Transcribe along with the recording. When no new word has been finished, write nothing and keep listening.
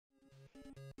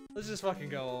Let's just fucking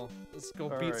go. Let's go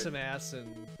beat some ass in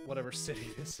whatever city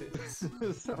this is.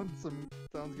 sounds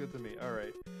good to me. All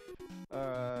right.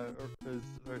 Are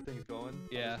things going?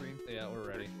 Yeah. On the screen? Yeah, we're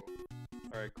ready.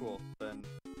 All right, cool. Then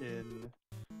in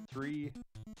 3,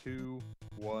 2,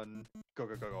 1, go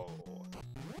go go go.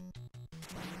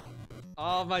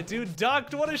 Oh, my dude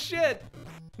ducked. What a shit!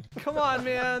 Come on,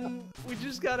 man. We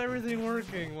just got everything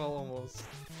working. Well, almost.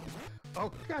 Oh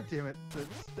god damn it!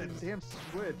 That damn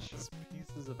switch. It's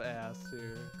pieces of ass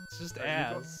here. It's just Right,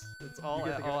 ass. It's all.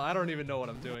 Oh, I don't even know what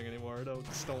I'm doing anymore.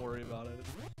 Just don't worry about it.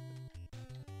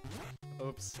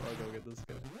 Oops. I'll go get this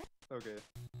guy. Okay.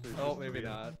 Oh, maybe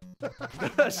not.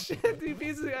 Shit, you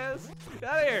piece of ass. Get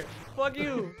out of here. Fuck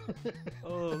you.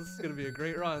 Oh, this is gonna be a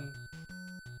great run.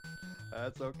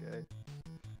 That's okay.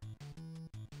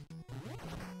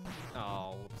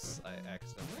 Oh, whoops. I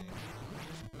accidentally.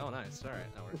 Oh, nice.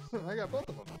 Alright, that works. I got both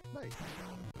of them. Nice.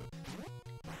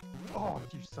 Oh,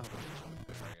 you son of a bitch.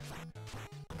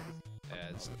 Yeah,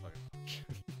 it's a fucking punch.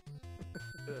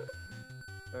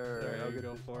 Alright, There I'll you get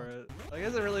go this. for it. I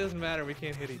guess it really doesn't matter. We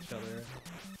can't hit each other.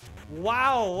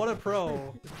 Wow, what a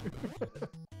pro.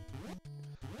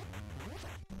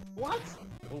 What?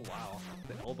 Oh, wow.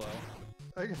 The elbow.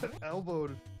 I got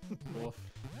elbowed. Woof.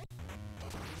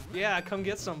 Yeah, come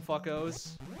get some,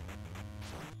 fuckos.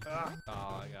 Ah.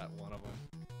 Oh, I got one of them.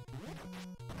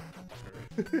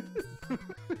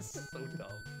 It's so dumb.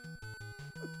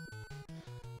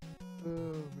 Oh,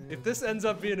 man. If this ends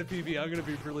up being a PB, I'm gonna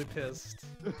be really pissed.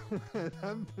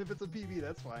 If it's a PB,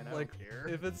 that's fine. I Like, don't care.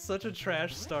 if it's such a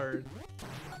trash start.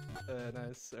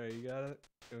 Nice. Alright, you got it?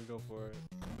 Go for it.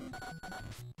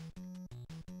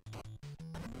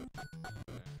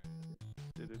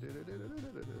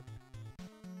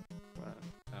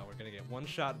 Now we're gonna get one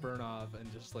shot burn off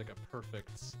and just like a perfect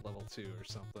level 2 or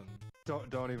something.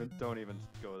 Don't even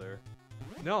go there.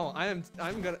 No, I'm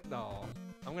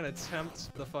gonna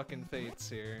tempt the fucking fates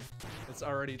here. It's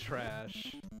already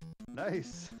trash.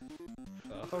 Nice.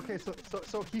 Ugh. Okay, so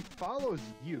he follows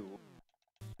you.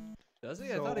 Does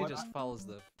he? I So thought he what just follows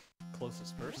the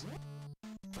closest person.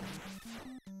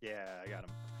 Yeah, I got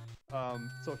him.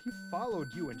 So he followed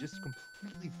you and just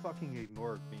completely fucking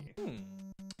ignored me.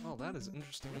 Well, that is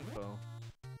interesting info.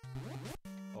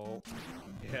 Oh,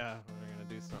 yeah, we're gonna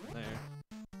do something there.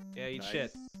 Yeah, eat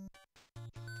shit.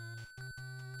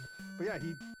 But yeah,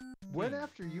 he went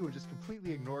after you and just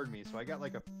completely ignored me, so I got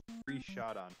like a free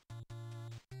shot on.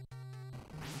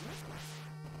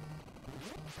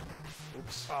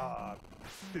 Oops. Ah,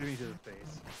 threw me to the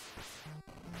face.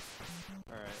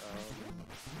 Alright,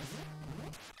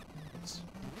 Oops.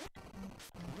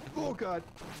 oh god!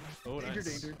 Oh, Danger,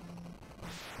 nice. danger.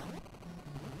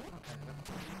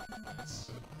 Okay,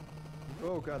 nice.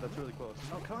 Oh god, that's really close.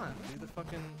 Oh, come on, do the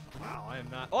fucking... Wow, I am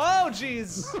not... Oh,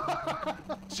 jeez!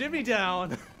 Jimmy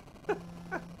down! Womp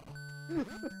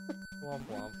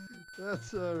womp.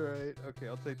 That's alright. Okay,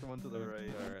 I'll take the one to the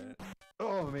right. Alright.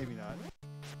 Oh, maybe not.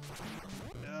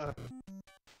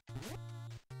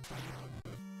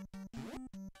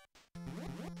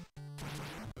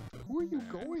 Who are you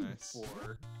going nice.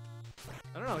 for?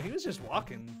 I don't know, he was just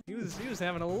walking. He was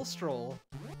having a little stroll.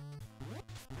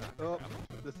 Oh,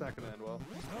 this is not gonna end well.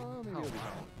 Oh, maybe Oh, it'll be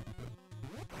wow.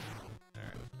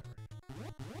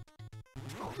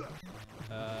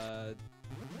 fine.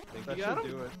 Think That you got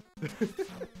should him? do it.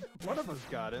 One of us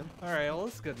got him. Alright, well,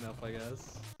 that's good enough, I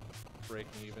guess.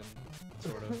 Breaking even,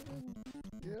 sort of.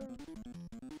 Yeah.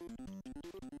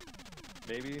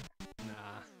 Maybe.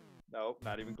 Nah, Nope,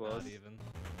 not even close. not even.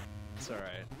 It's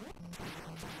alright.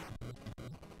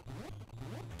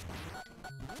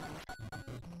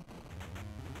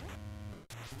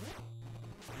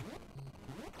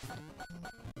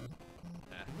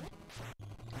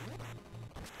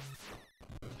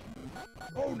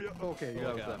 Oh no! Okay, Oh,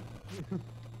 that was God. them.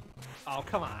 Oh,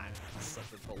 come on. That's such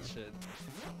a bullshit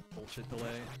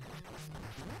delay.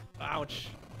 Ouch.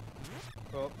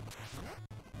 Oh.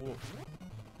 Oof.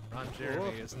 Ron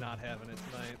Jeremy is not having it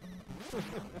tonight.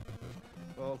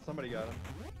 Well, somebody got him.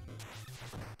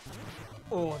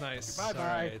 Oh, nice. Bye-bye.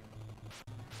 Alright.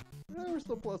 Yeah, we're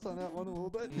still plus on that one a little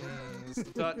bit. It's a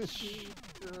touch.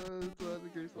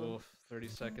 Oof. 30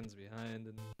 seconds behind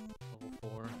in level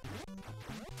 4.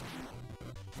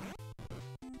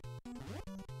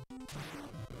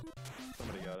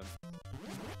 Somebody got him.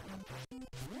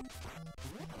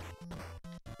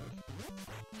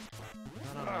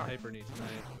 Not on a hyper knee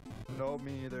tonight. No,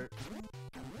 me either.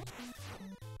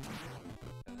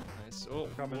 Nice. Oh,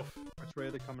 Coming. oof. Which way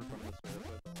are they coming from? This way.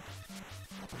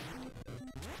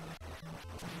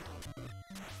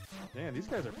 Damn, these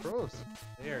guys are pros.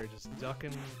 They are just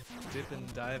ducking, dipping,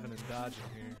 diving, and dodging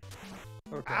here.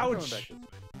 Okay, I'm going back Ouch! this way.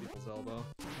 People's elbow.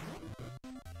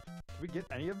 Did we get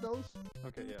any of those?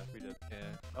 Okay, yeah, we did. Yeah.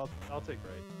 I'll take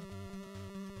right.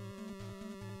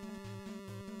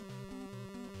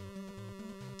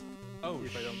 Oh See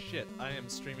if I don't- shit! I am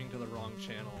streaming to the wrong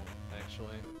channel.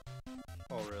 Actually,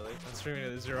 Oh, really? I'm streaming to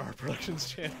the Zero Hour Productions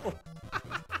channel. You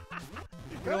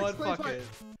That know what? explains Fuck why- it.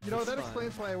 You know, It's that fine.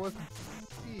 explains why I wasn't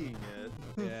seeing it.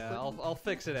 Yeah, I'll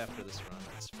fix it after this run.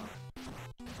 It's fine.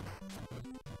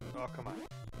 Oh, come on.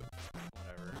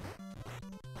 Whatever.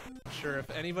 Sure, if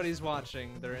anybody's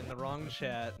watching, they're in the wrong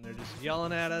chat and they're just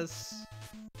yelling at us.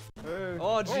 Hey.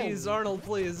 Oh jeez, Arnold,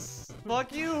 please.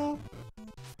 Fuck you!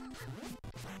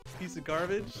 Piece of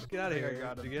garbage. Get out of I think I here.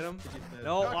 got Did him. you get him? He's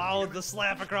No, dead. wow, the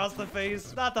slap across the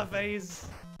face. Not the face.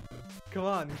 Come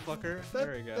on, you fucker.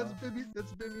 There we go.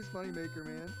 That's Bimmy's moneymaker,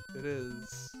 man. It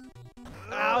is.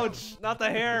 Ouch! Not the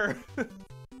hair!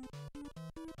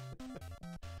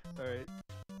 Alright.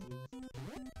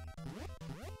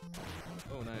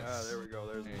 Oh, nice. Ah, there we go.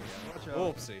 There's There you Watch go.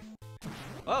 out. Oopsie.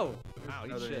 Oh! Ow,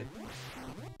 eat Another shit. egg.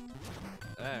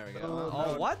 There we go. Oh,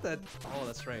 Oh, no. what the? Oh,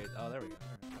 that's right. Oh, there we go.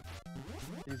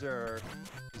 These are.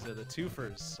 These are the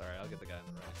twofers. Sorry, I'll get the guy on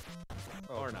the right.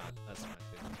 Oh, Or not. That's fine,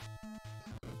 too.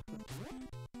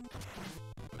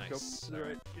 Go. Nice.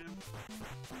 Alright, get him.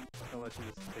 I'll let you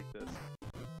just take this.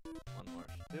 One more.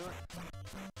 Do it.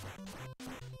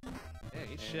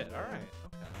 Yeah, eat shit. And, Alright.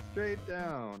 Okay. Straight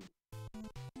down.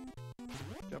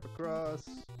 Jump across.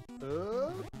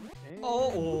 And...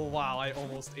 Oh, wow. I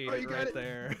almost ate Oh, it you got right it.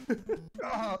 there.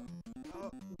 Ah!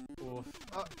 Oof.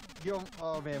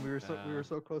 Oh man, we were Nah.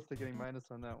 so close to getting minus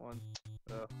on that one.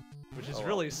 Which is Oh, well.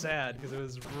 really sad because it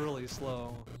was really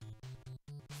slow.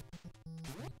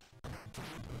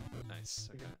 Nice.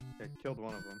 Okay. I killed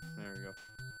one of them. There we go.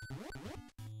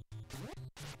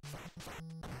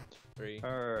 3,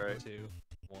 Alright. 2,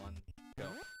 1, go.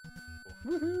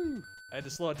 Woohoo! I had to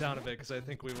slow it down a bit because I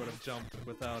think we would have jumped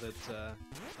without it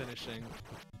finishing.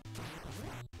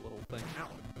 Little thing. Ow.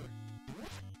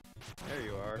 There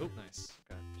you are. Oh, nice.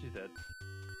 Okay. She's dead.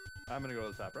 I'm gonna go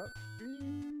to the top route.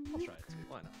 I'll try it too.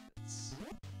 Why not? It's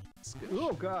good.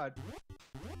 Oh god!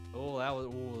 Oh, that was, ooh,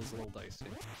 it was a little dicey.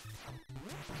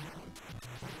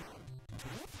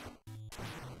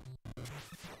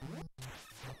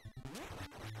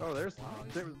 Oh, there's. Wow,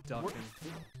 he's there, ducking.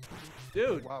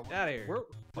 Dude, Wow, out of here. where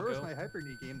was Fucko. my hyper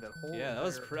knee game that whole? Yeah, that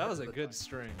was a good good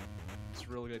string. It's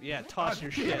real good. Yeah, toss God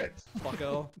your damn shit, it.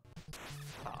 fucko.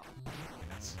 Oh,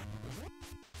 yes.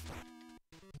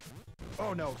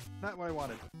 Oh no, not what I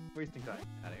wanted. Wasting time.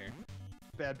 Out of here.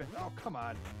 Bad. Oh come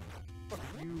on. Fuck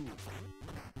you.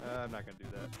 I'm not gonna do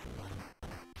that.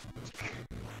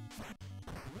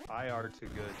 IR too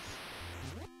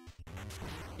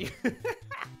good.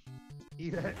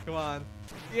 Eat it. Come on.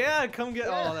 Yeah, come get.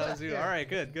 Oh, that was you. Yeah. All right,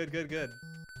 good, good, good, good.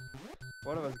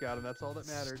 One of us got him. That's all that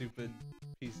mattered. Stupid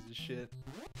pieces of shit.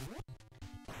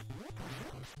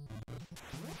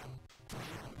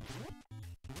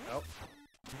 Oh.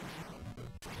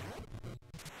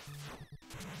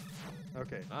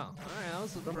 Okay. Wow. All right, that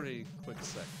was a pretty quick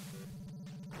sec.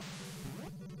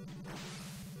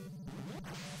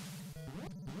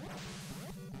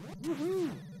 Woohoo!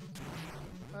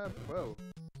 Whoa.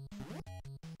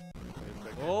 Wait a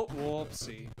second. Oh,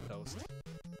 whoopsie. Toast.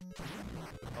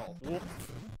 Oh, whoop.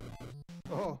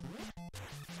 Oh.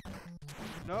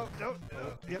 No, no.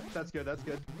 Yep, that's good. That's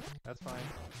good. That's fine.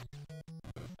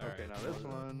 All Okay, right, now this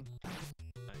one.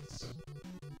 Nice.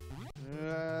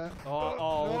 Oh,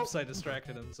 Oh, no. whoops, I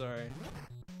distracted him. Sorry.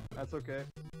 That's okay.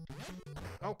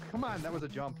 Oh, come on. That was a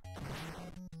jump.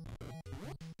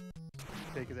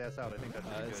 Take his ass out. I think that's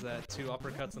pretty Is good. that 2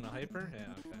 uppercuts and a hyper?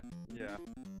 Yeah, okay. Yeah.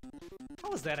 How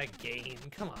was that a gain?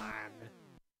 Come on.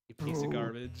 You piece of Ooh.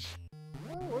 garbage.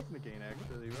 Oh, it wasn't a gain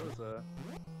actually.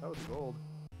 That was gold.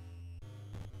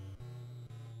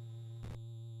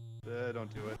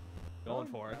 Don't do it. Going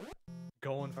for it.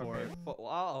 Going for Okay. it. Wow,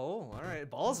 oh, alright.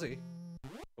 Ballsy.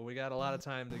 But we got a lot of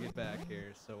time to get back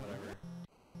here, so whatever.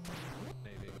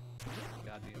 Maybe.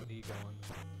 Got D&D going.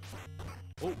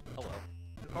 Oh, hello.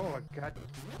 Oh my god.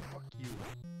 Fuck you.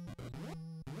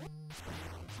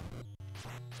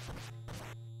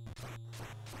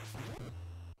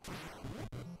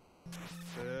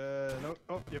 No.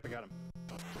 Oh, yep, I got him.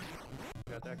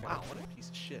 Got that guy. Wow, what a piece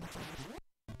of shit.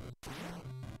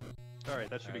 Alright,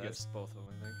 that should be good. That's both of them,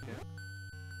 I think.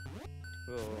 Yeah.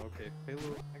 Oh, okay.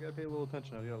 I gotta pay a little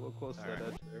attention. I got a little close to that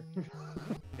Alright. edge there.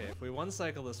 Okay, if we one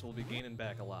cycle this, we'll be gaining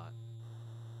back a lot.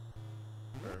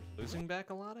 Or losing back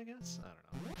a lot, I guess? I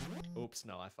don't know. Oops,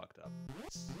 no, I fucked up.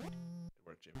 Nice. Good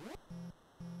work, Jimmy.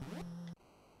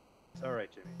 It's alright,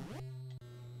 Jimmy.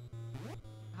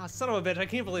 Ah, son of a bitch! I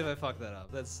can't believe I fucked that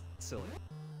up. That's silly.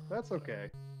 That's okay.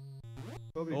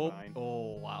 We'll be fine.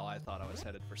 Oh, wow! I thought I was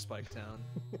headed for Spike Town.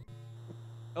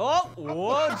 Oh,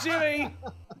 whoa, Jimmy!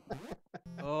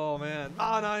 Oh man!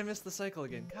 Oh no, I missed the cycle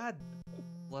again. God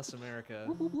bless America.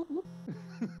 All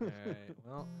right,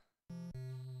 well.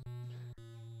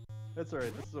 That's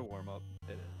alright. This is a warm up.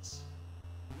 It is.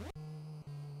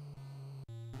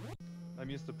 I'm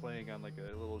used to playing on like a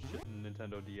little shittin'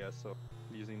 Nintendo DS, so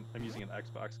I'm using an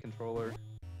Xbox controller.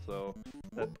 So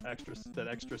that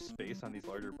extra space on these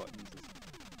larger buttons is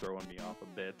throwing me off a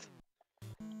bit.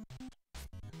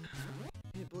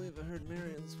 Can't believe I heard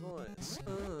Marion's voice.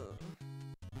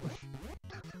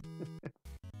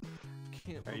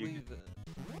 Can't believe it.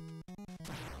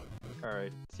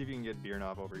 Alright, see if you can get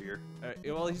Beernov over here.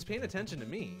 Well, he's paying attention to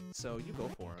me, so you go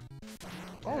for him.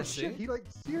 Oh Yeah, shit, he like,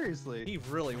 seriously. He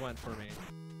really went for me.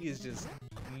 He's just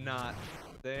not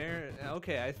there.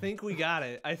 Okay, I think we got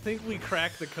it. I think we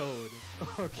cracked the code.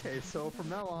 Okay, so from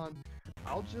now on,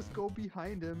 I'll just go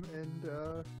behind him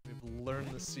and, We've learned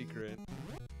the secret.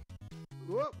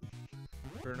 Whoop!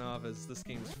 Bernov is this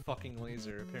game's fucking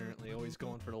laser, apparently, always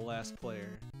going for the last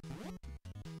player.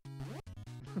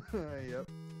 Yep.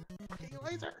 Fucking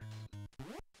laser!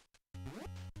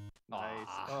 Nice.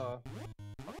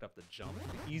 Fucked up the jump.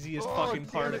 The easiest fucking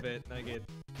part of it, and I get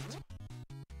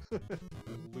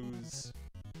lose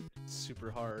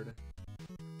super hard.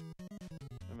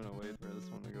 I'm gonna wait for this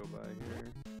one to go by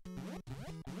here.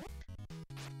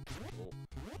 Oh.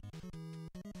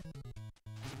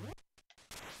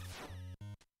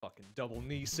 Fucking double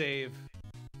knee save.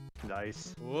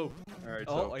 Nice. Whoa. Alright,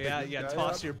 Oh, so yeah, pick this yeah, guy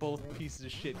toss up. your both pieces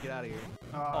of shit. Get out of here.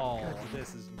 Oh, Oh,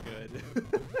 this isn't good.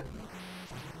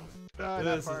 not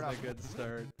This far isn't enough. a good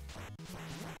start.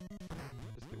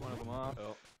 Just get one of them off.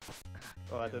 Oh.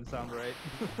 Oh, that didn't sound right.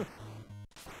 Come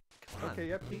on. Okay,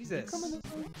 yep. keep Jesus. coming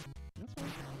this way. This way.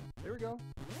 There we go.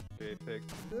 Okay, pick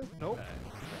this. Nope. Okay.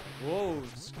 Whoa,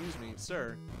 excuse me,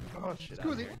 sir. Oh, Shit out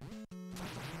excuse me. here.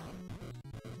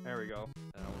 There we go.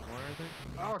 One more, I think.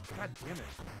 Oh, god damn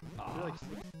it. You're like Ah.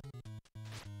 6.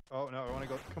 Oh, no, I want to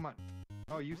go. Come on.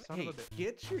 Oh, you son Hey, of a bitch.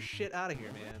 get your shit out of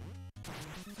here, man.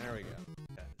 There we go.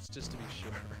 Okay, it's just to be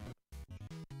sure.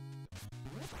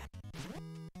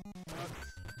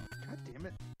 God damn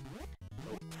it.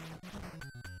 Nope.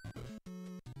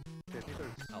 Okay, I think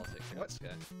there's... I'll take care of this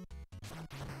guy.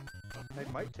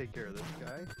 I might take care of this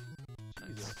guy.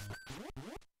 Jesus.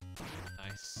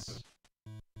 Nice.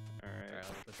 Alright. Alright,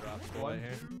 let the drop boy One,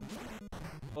 here. two.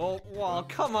 Oh, well,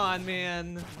 come on,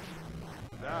 man.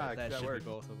 Ah, Alright, that should worked. be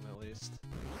both of them at least.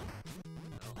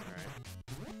 Oh, alright.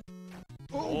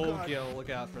 Oh, Oh, god. Gil, look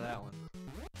out for that one.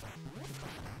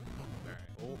 Alright.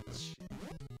 Oh, shit.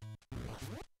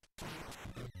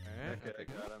 Alright, Okay, I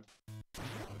got him.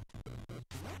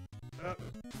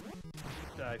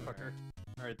 Die, fucker.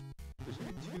 Alright, there's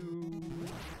gonna be 2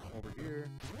 over here.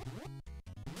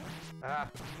 Ah!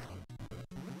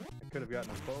 I could have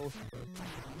gotten them both,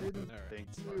 but didn't. Alright, Thank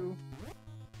that's you.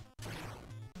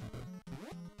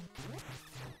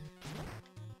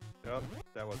 Oh,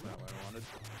 that was not what I wanted.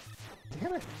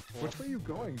 Damn it! Which way are you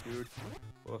going, dude?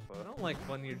 Woof, I don't like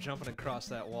when you're jumping across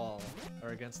that wall, or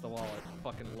against the wall, it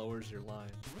fucking lowers your line.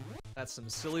 That's some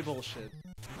silly bullshit.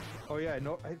 Oh yeah,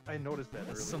 I noticed that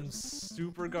That's earlier. some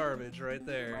super garbage right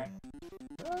there.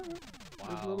 There's a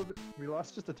Wow. little bit. We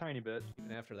lost just a tiny bit.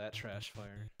 Even after that trash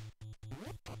fire.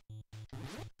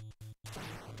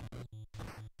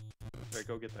 Alright,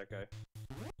 go get that guy.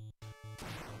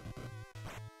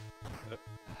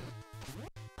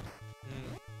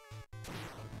 Mm.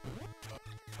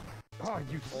 Oh,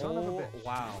 you son of a bitch!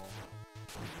 Wow.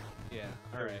 Yeah,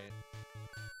 There we go. alright.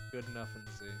 Good enough in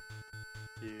Z.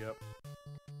 Yep.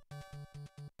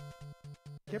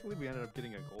 Can't believe we ended up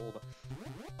getting a gold.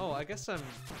 Oh, I guess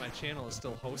my channel is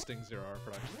still hosting 0 Hour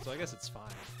Productions, so I guess it's fine.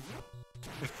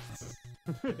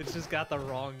 It's just got the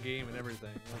wrong game and everything.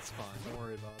 That's fine, don't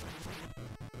worry about it.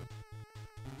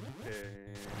 Okay,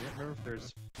 I can't remember if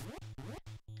there's...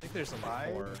 I think there's only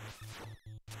 5? 4.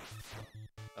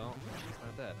 Oh, it's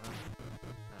not that, huh?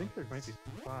 I think there might be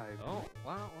 5. Oh,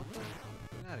 wow, what the?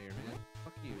 Get out of here, man.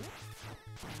 Fuck you.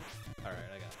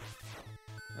 Alright, I got it.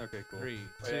 Okay, cool. 3,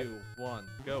 yeah. 2, 1,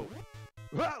 go!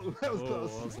 Wow, that was Whoa,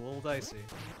 close. that was a little dicey.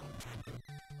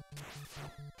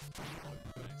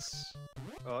 Nice.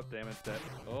 Oh, damn it, that...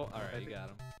 Oh, alright, you got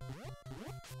him.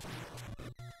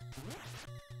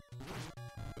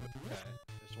 Okay,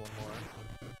 just one more.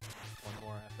 One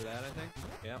more after that, I think.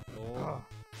 Yep. Oh, Oh,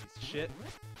 piece of shit.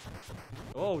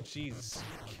 Oh, jeez.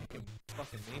 Kicking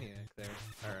fucking maniac there.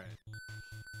 Alright.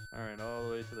 Alright, all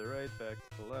the way to the right, back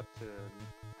to the left, to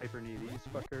hyper knee these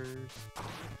fuckers.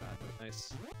 God,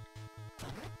 nice.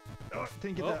 Oh,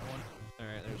 didn't get that one.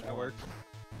 Alright, there's That one. worked.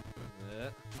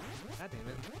 God damn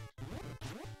it.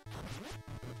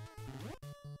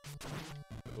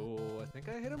 Oh, I think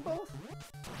I hit them both?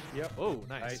 Yep. Oh,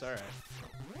 nice. Nice. Alright.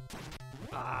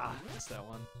 Ah, missed that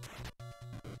one.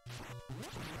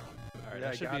 Alright, Yeah,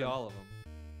 that should got be him. all of them.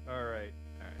 Alright.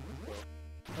 Alright.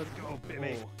 Let's go,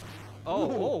 baby.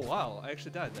 Oh, wow. I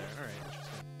actually died there. Alright,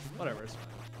 interesting. Whatever, it's fine.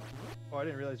 Oh, I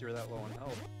didn't realize you were that low on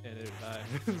health. And it died.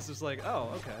 It's just like,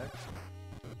 oh, okay.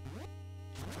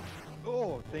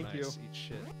 Oh, thank you. Nice, eat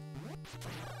shit.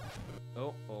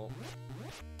 Oh.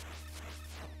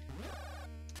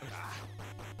 Ah.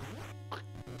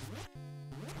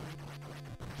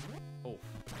 Oh.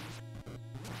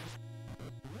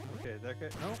 Okay, that guy.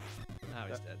 No. Now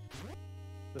he's dead.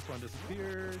 This one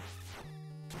disappeared.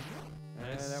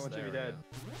 Nice. And that one should be There dead.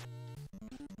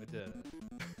 we did it.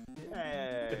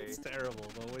 Yay! It's terrible,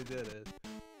 but we did it.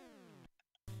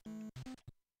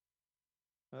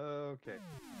 Okay.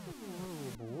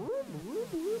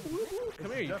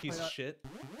 Come here, you piece of shit.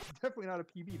 Definitely not a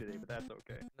PB today, but that's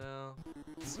okay. No,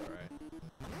 it's alright.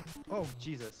 Oh,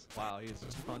 Jesus. Wow, he's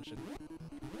just punching.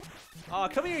 Oh,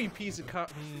 come here, you piece of Alright,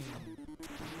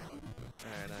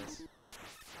 nice.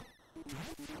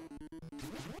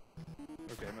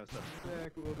 Okay, I'm gonna step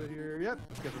back a little bit here. Yep,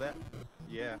 because of that.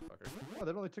 Yeah. Fucker. Oh,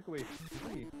 that only took away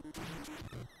 3.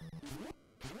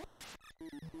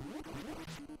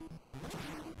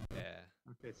 Yeah.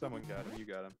 Okay, someone got him. You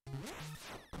got him.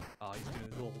 Oh, he's doing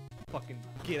his little fucking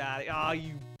get out of here. Oh,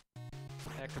 you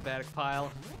acrobatic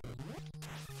pile.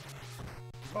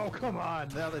 Oh, come on!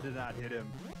 Now they did not hit him.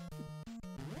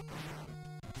 Alright,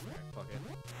 fuck it.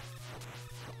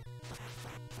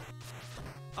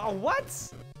 Oh,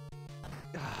 what?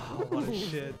 Oh, what a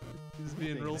shit. He's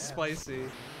being real spicy.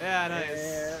 Yeah, nice.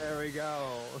 There we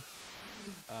go.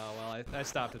 Oh, well, I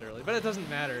stopped it early. But it doesn't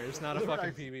matter. It's not a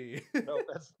fucking PB. No,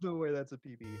 that's no way that's a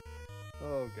PB.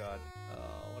 Oh, God.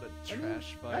 Oh, what a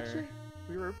trash fire. Actually,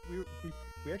 we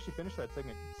actually finished that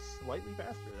segment slightly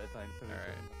faster that time.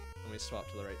 Alright. Let me swap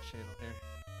to the right channel here.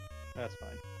 That's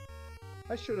fine.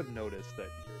 I should have noticed that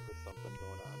there was something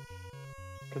going on.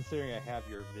 Considering I have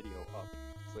your video up.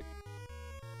 It's like...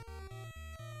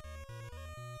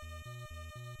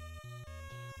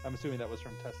 I'm assuming that was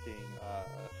from testing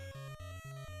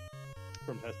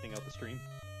out the stream.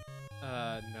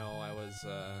 No, I was,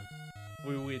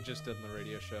 we had just done the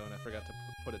radio show and I forgot to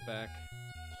put it back.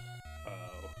 Oh.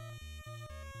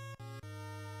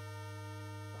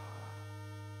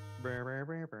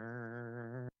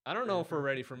 I don't know if we're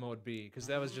ready for mode B, because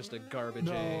that was just a garbage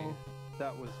A. No,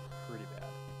 that was pretty bad.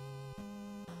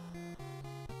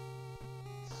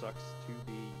 Sucks to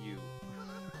be you.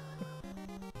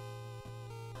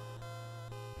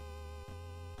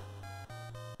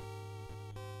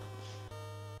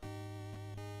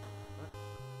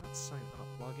 Let's sign up,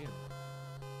 log in.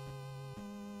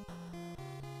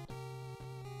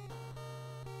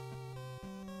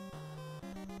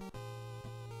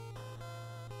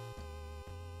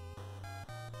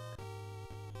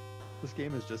 This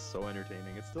game is just so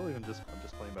entertaining. It's still even just I'm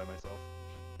just playing by myself.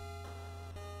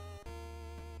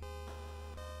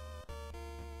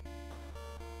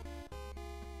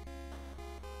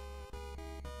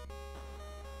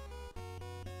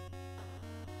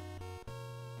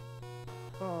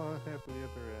 Oh, happily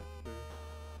ever after.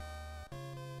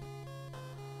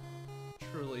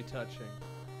 Truly touching.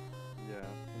 Yeah,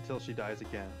 until she dies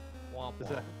again. Womp Is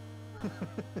womp.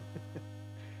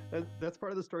 That's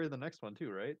part of the story of the next one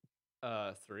too, right?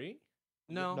 3?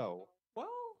 No. No. Well,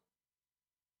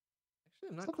 actually,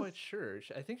 I'm not Something- quite sure.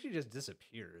 I think she just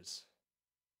disappears.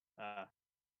 You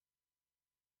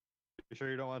sure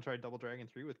you don't want to try Double Dragon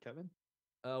 3 with Kevin?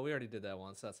 We already did that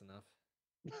once. That's enough.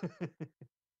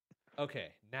 Okay,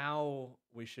 now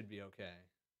we should be okay.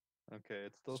 Okay,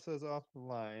 it still says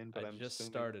offline, but I I'm just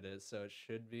assuming- started it, so it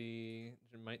should be.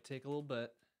 It might take a little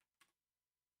bit.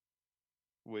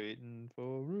 Waiting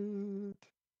for it.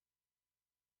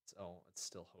 It's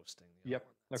still hosting. The Yep, other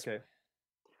one. That's okay. why.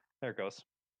 There it goes.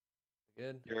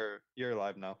 Good. You're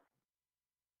live now.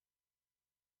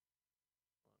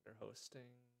 Longer hosting.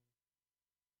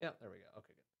 Yeah, there we go.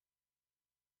 Okay, good.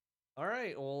 All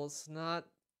right. Well, let's not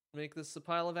make this a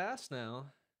pile of ass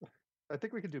now. I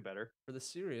think we could do better. For the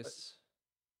serious.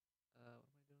 What am I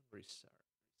doing? Restart.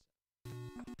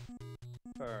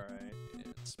 Alright.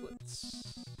 And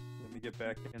splits. Let me get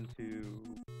back into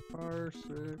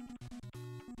Parsec.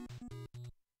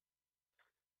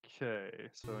 Okay,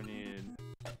 so we need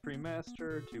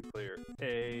pre-master, 2-player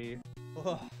A.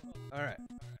 Oh, all right.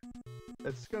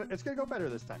 It's gonna go better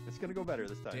this time. It's gonna go better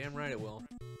this time. Damn right it will.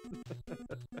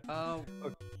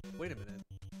 Wait a minute.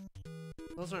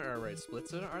 Those aren't our right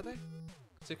splits, are they?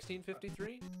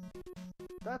 1653?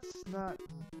 That's not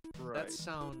right. That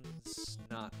sounds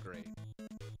not great.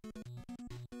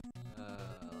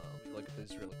 Let me look at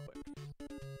these real quick.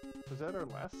 Was that our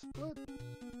last split?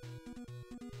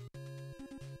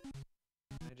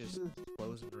 I just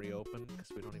close and reopen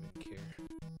because we don't even care.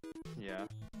 Yeah.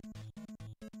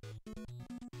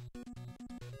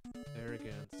 They're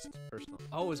against personal.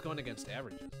 Oh, it's going against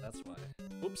averages. That's why.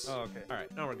 Oops. Oh, okay. All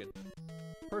right, now we're good.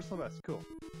 Personal best. Cool.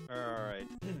 All right.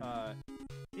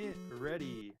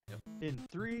 Ready. Yep. In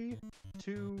 3,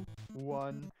 2,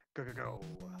 1, go go go.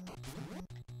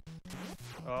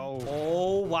 Oh.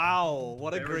 Oh wow!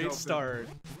 What a There we great go. start.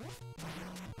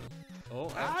 Oh,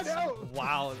 no!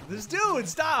 Wow! This dude,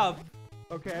 stop!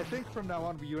 Okay, I think from now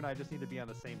on, you and I just need to be on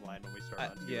the same line when we start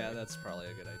on. Yeah, TV. that's probably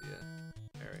a good idea.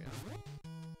 There we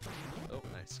go. Oh,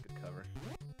 nice, good cover.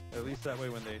 At least that way,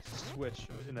 when they switch,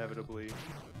 inevitably,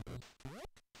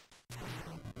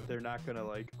 they're not gonna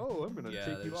like, oh, I'm gonna Yeah,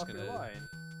 take they're you just off your gonna- line.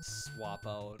 Swap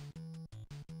out.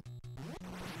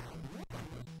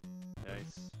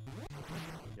 Nice.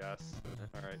 Yes.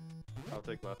 All right. I'll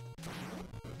take left.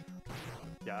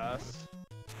 Yes.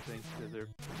 Think is there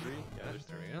 3? Yeah, there's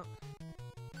 3. There we go.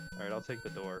 All right, I'll take the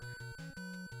door.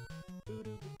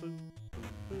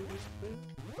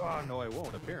 Oh no, I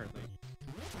won't. Apparently.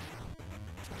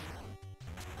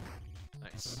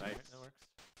 Nice. Nice. That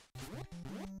works.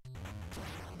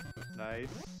 Nice.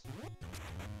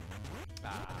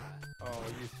 Ah, Oh,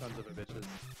 you sons of a bitches.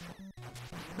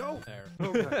 No. there.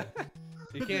 Okay.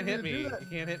 You can't hit Didn't me. do that. You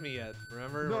can't hit me yet.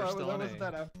 Remember, No, we're that still on wasn't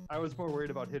A. that. I was more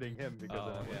worried about hitting him because Oh,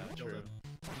 then I yeah, would've killed true. him.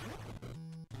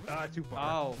 Ah, too far.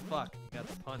 Oh, fuck. You got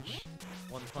the punch.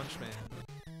 One punch man.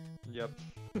 Yep.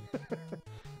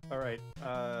 All right.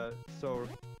 So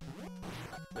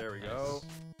there we go.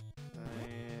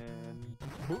 And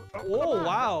Oh,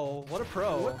 wow. What a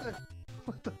pro. What the?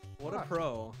 What the? What a fuck?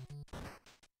 pro.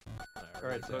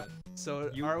 Alright,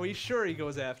 so you- are we sure he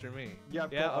goes after me?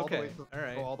 Yep, Yeah, go all the okay. way to- All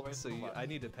right. go all the way so to the left. I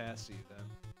need to pass you then.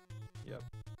 Yep.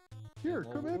 Here,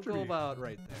 We'll- come we'll after go me. about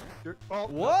right there. Oh,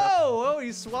 Whoa! Whoa!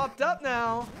 He's swapped up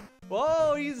now.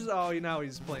 Whoa! Now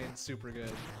he's playing super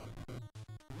good.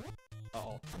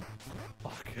 Uh-oh.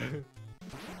 Fuck.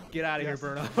 Get out of Yes.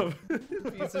 here, Burn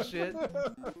Up. Piece of shit.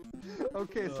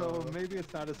 Okay, so Oh. maybe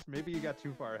it's not as. Maybe you got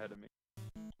too far ahead of me.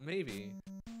 Maybe.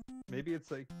 Maybe it's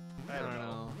like. I don't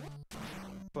know.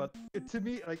 But to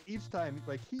me, like each time,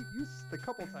 like the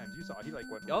couple times you saw, he like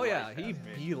went. Oh right yeah, he past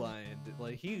me. beelined.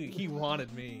 Like he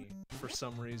wanted me for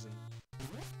some reason.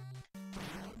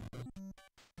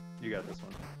 You got this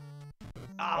one.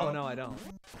 Oh Oh. no, I don't.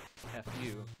 F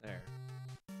you. There.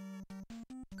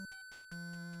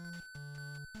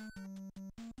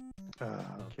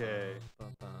 Okay.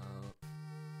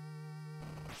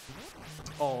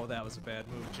 Oh, that was a bad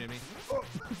move, Jimmy. Oh,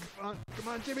 come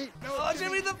on, Jimmy. No, Oh,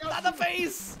 Jimmy, no. the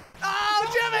face!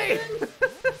 Oh, Jimmy!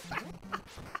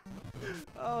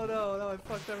 Oh no, I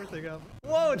fucked everything up.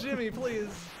 Whoa, Jimmy, please.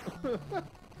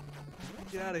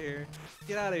 Get out of here.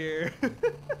 Get out of here.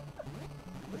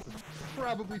 This is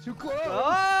probably too close.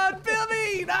 Oh,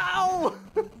 Jimmy, no!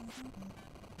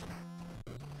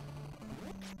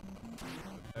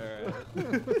 Alright.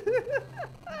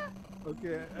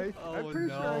 Okay, I'm Oh, pretty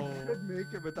sure I no. could make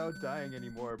it without dying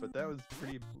anymore, but that was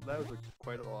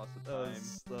quite a loss of time.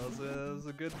 That was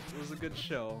a good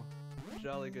show.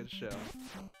 Jolly good show.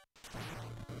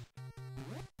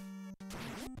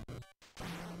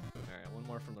 Alright, one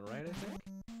more from the right, I think.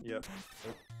 Yep.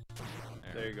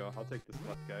 There you go. I'll take this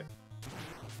left guy.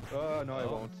 Oh no, I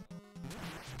Oh. won't.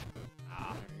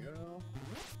 Ah. There you go.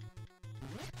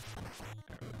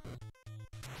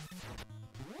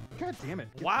 God damn it!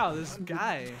 Wow, this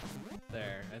guy.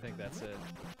 There, I think that's it.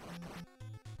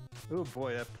 Oh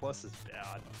boy, that plus is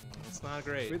bad. It's not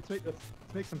great. Let's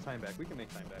make some time back. We can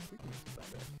make time back. We can make some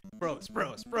time back. Bros.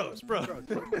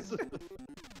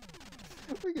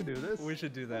 We can do this. We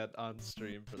should do that on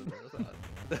stream for the marathon.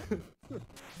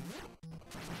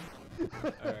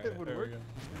 Alright, It would there we work. go.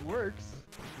 It works.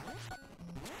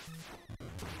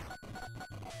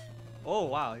 Oh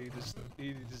wow, he just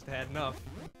had enough.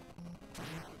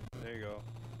 There you go.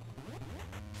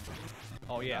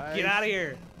 Oh yeah, Nice. get out of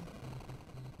here.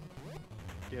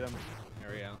 Get him.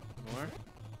 There we go. More.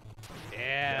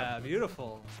 Yeah,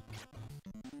 beautiful.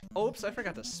 Oops, I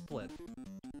forgot to split.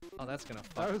 Oh, that's gonna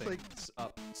fuck was things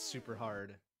up super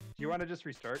hard. Do you want to just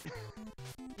restart?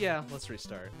 Yeah, let's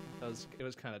restart. It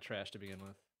was kind of trash to begin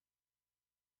with.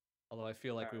 Although I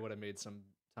feel like we Alright. would have made some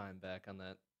time back on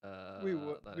that, We that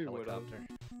would've. helicopter.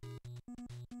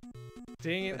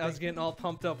 Dang it, I was getting all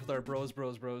pumped up with our bros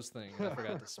thing. I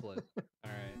forgot to split.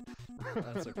 Alright,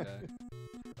 that's okay.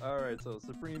 Alright, so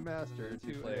Supreme Master,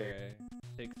 2A. Player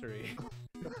A. Take 3.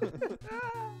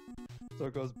 So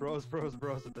it goes bros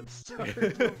at the start.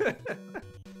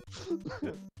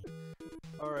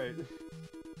 Alright.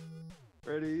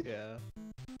 Ready? Yeah.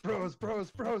 Bros,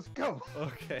 go!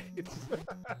 Okay.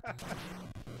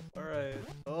 Alright.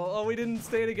 Oh, we didn't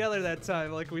stay together that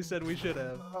time like we said we should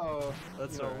have. Oh,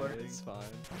 That's you know, alright, learning. it's fine.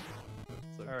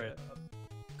 It's okay. Alright.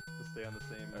 Let's stay on the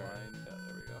same Alright, line. yeah,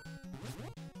 there we go.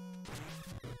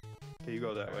 Okay, you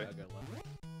go that way. Alright, I'll go left.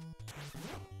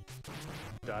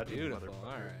 Dodgy Beautiful, motherfucker.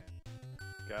 alright.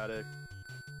 Got it.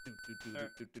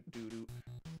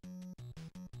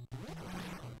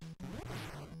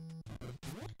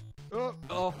 Oh,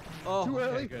 Oh, Too okay,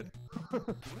 early. good.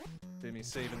 Timmy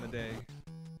saving the day.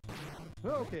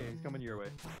 okay, he's coming your way.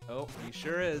 Oh, he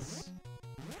sure is.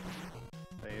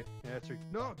 Hey, yeah, that's right.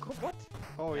 No, what?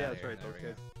 Oh yeah, that's There, right. there we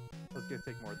go. Those guys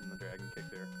take more than the dragon kick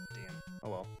there. Damn. Oh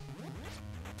well.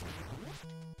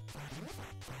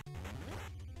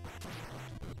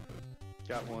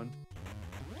 Got one.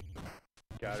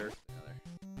 Got her.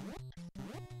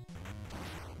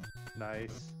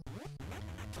 Nice.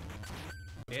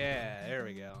 Yeah, there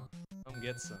we go. Come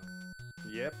get some.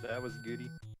 Yep, that was goody.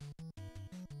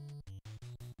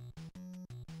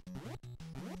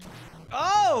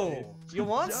 Oh! You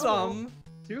want Double. some?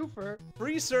 Twofer.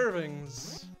 3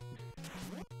 servings.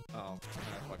 Oh,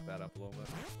 I fucked that up a little bit.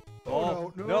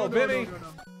 Oh, no, Bimmy! no.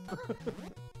 Alright,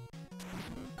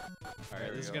 There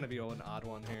we this is go. gonna be an odd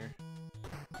one here.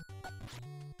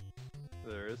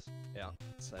 There is. Yeah,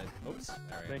 side. Oops.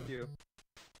 Alright. Thank you.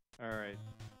 Alright.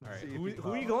 Alright,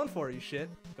 who are you going for, you shit?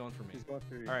 Going for me. He's going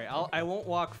for you. Alright, I won't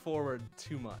walk forward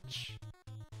too much.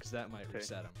 Because that might Okay.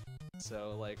 reset him.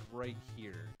 So, like, right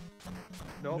here.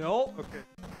 Nope. Nope. Okay.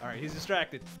 Alright, he's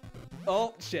distracted.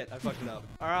 Oh, shit, I fucked it up.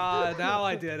 Alright, now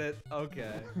I did it.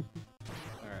 Okay.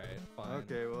 Alright, fine.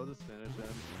 Okay, we'll just finish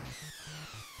him.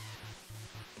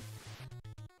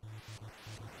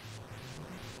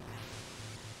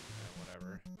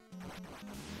 Whatever.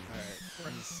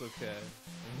 Alright, it's okay.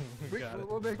 We- Got it.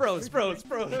 we'll make- Bros. we-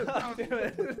 Oh, damn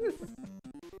it.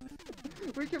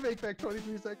 We can make back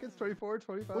 23 seconds, 24,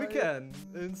 25. We can.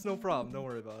 It's no problem. Don't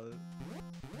worry about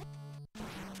it.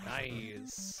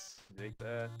 Nice. Take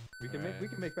that. We can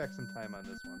make back some time on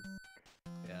this one.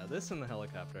 Yeah, this and the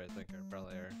helicopter I think are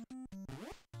probably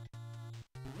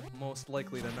most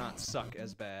likely to not suck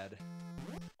as bad.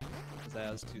 Because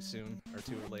that was too soon, or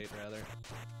too late rather.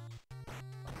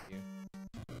 Fuck you.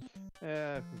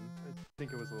 Yeah, I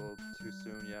think it was a little too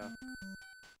soon, yeah.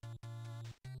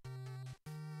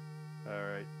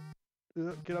 Alright.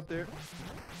 Get up there.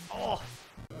 Oh!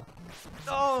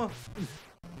 Oh!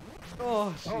 Oh,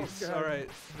 Oh, jeez. God.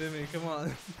 Alright, Vimy, come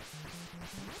on.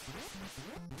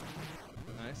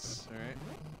 Nice, alright.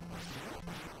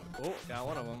 Oh, got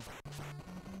one of them.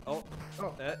 Oh,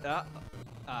 Oh.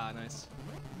 Nice.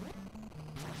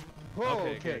 Whoa,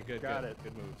 Okay, good, got good. it.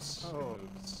 Good moves. Oh. Good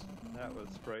moves. That was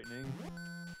frightening.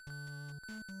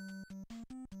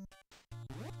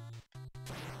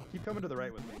 Keep coming to the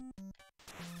right with me.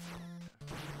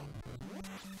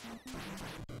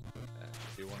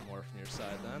 Should be one more from your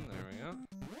side then. There we go.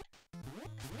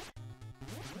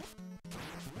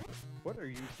 What are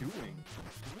you doing?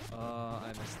 I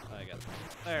missed. I got it.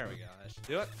 There we go. That should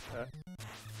do it.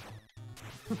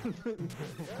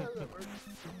 Yeah, that works.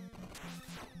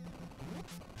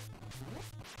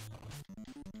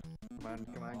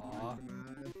 Come on.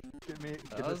 Get me.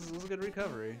 That was a good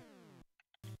recovery.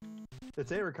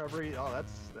 It's a recovery. Oh,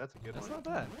 that's a good That's one. not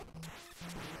bad.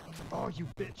 Oh, you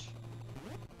bitch.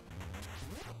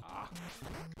 Ah.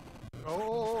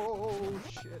 Oh,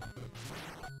 shit.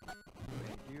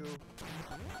 Thank you.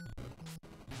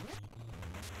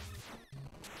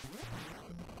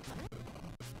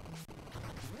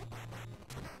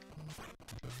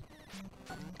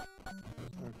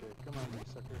 Okay, come on, you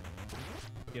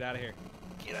sucker. Get out of here.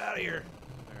 Get out of here.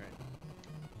 All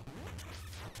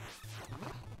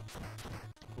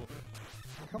right.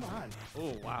 Come on.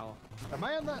 Oh wow. Am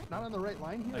I on not on the right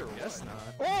line here? I or guess what? not.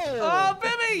 Oh! Oh,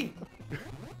 Bimmy!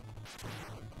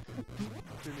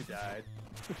 Jimmy died.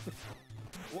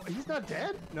 Well, he's not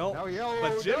dead? Nope. Now he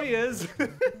But Jimmy is.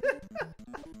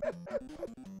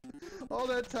 All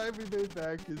that time we made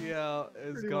back is Yeah,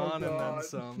 is pretty gone well and then gone.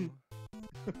 some.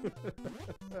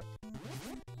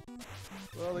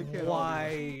 Well, they can't.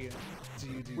 Why do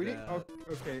you do We that? need. Oh,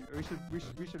 okay, we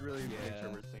should really make sure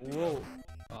we're syncing. Whoa.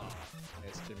 Oh,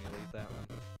 nice Jimmy lead that one.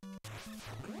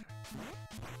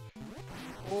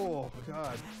 Oh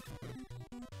god.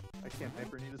 I can't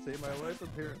hyper need to save my life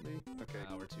apparently. Okay.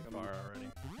 We're too far already.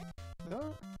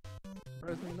 No.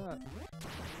 Surprisingly not.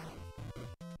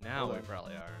 Now Hold we on.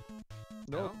 probably are.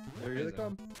 Nope. No? There you Amazing.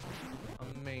 come.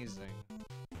 Amazing.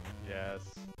 Yes.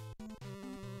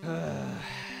 Alrighty.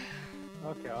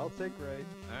 Okay, I'll take right.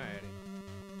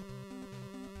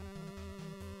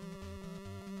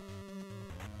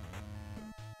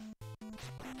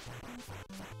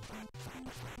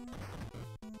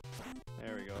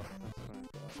 There we go. That's what I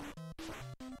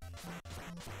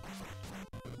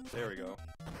thought. There we go.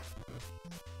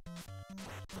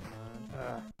 Come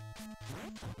on.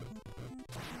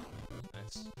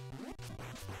 Nice.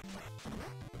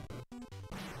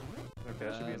 Okay,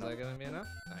 that should be Is enough. that gonna be enough?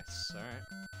 Nice. Alright.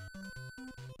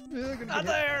 Yeah, gonna Not be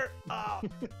hit. there! Oh!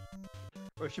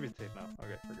 Oh, it should be safe now.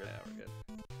 Okay, we're good. Yeah, we're good.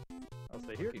 I'll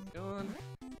stay here. Keep going.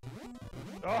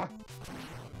 Ah!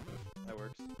 That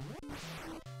works.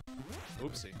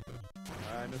 Oopsie.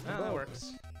 I missed the Ah, ball. that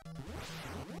works.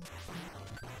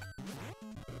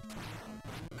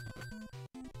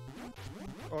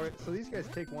 Alright, so these guys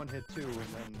take one hit too, and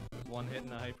then... One hit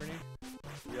and a hyper knee?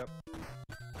 Yep.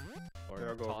 Or There,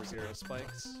 I'll go over toss here. those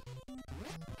spikes.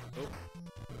 Oh,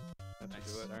 That should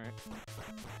nice. do it. Alright.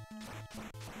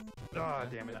 Ah,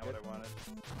 Okay, damn it, that not what I wanted.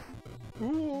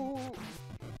 Ooh!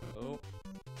 Oh.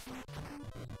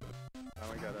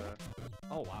 Now I gotta...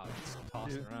 Oh wow, it's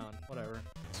tossing Dude. around. Whatever.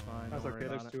 It's fine. That's Don't okay, worry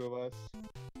there's about it. two of us.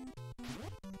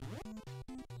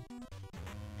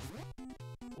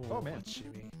 Ooh, Oh, man.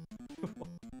 Jimmy.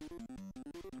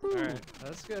 Alright,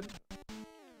 that's good.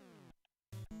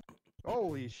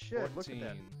 Holy shit, 14. look at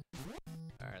that.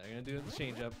 Alright, they're gonna do the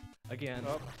change up. Again.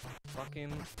 Oh,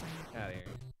 Fucking out of here.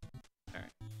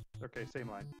 okay, same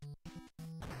line.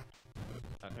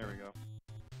 Okay. There we go.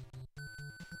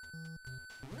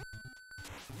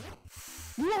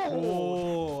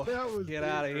 Oh! That was Get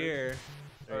out of dangerous. here.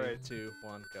 Three, Alright. 2,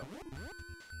 1, go.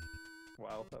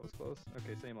 Wow, that was close.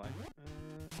 Okay, same line.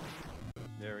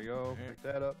 There we go. Alright. Pick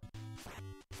that up.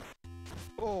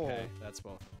 Oh, Okay, that's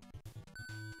both.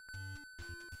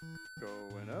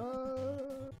 going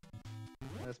up.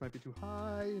 This might be too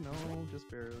high. No, just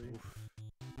barely.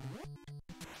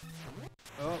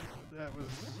 Oh, that was.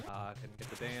 Ah, couldn't get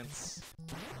the dance.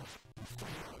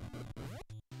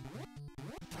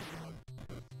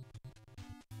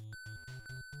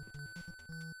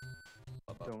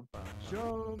 Up, up. Don't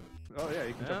jump. Oh yeah,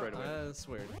 you can jump No, right away. that's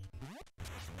weird.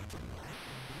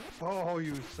 Oh,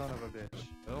 you son of a bitch.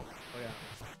 Oh yeah.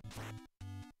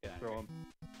 Yeah. Throw him.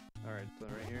 All right, so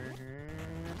right here.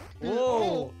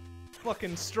 Whoa!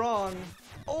 Fucking strong.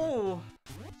 Oh!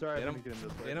 Sorry, Get I him. didn't get him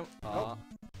this way. Get him. Oh,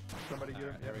 somebody get him.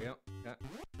 Alright, there we Yep. go. Yeah.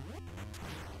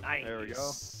 Nice. There we go.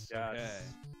 Yes. Okay.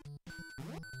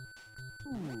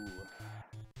 Ooh.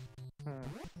 Huh.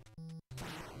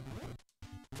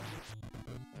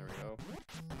 There we go.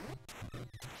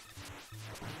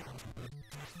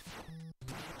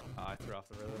 Oh, I threw off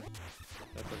the rhythm.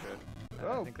 That's okay. I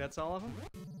Oh. think that's all of them.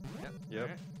 Yep. Yep.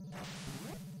 Alright.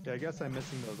 Yeah, I guess I'm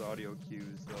missing those audio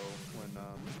cues though when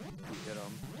we hit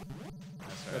them.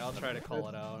 That's alright. I'll try to call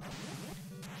it out.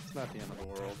 It's not the end of the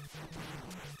world.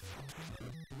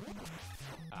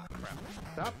 Ah, crap.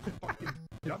 Stop fucking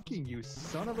ducking, you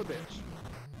son of a bitch.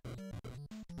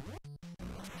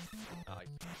 Oh, I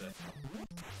keep it.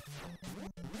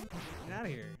 Get out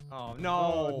of here. Oh, no.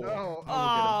 Oh, no.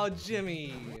 Oh,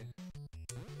 Jimmy.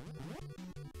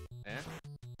 Eh?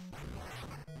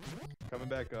 Coming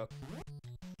back up.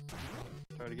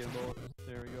 Try to get them both.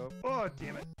 There we go. Oh,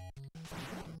 damn it.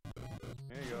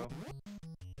 There you go.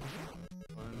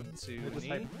 1, 2, Yeah, just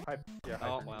knee. yeah,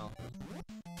 Oh, hyper. well.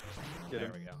 Get There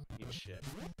him. we go. Eat shit.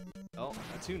 Oh,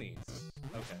 2 knees.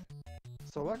 Okay.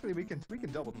 So luckily we can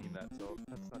double team that, so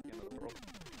that's not the end of the world.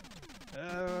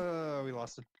 We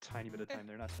lost a tiny bit of time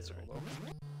there, not That's terrible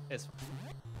though. It's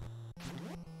fine.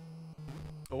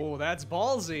 Oh, that's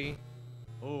ballsy.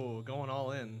 Oh, going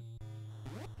all in.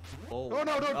 Oh, Oh,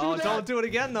 no, don't do oh, that! don't do it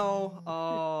again, though.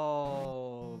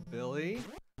 Oh, Billy.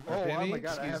 Or Oh, Billy, my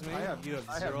God, excuse me. I have You have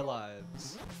I 0 no-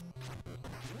 lives.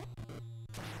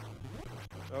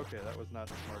 Okay, that was not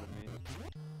smart of me.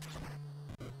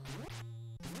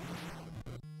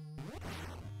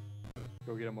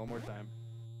 Go get him one more time.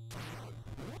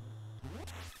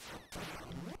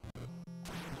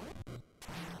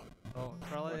 Oh,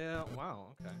 probably, wow,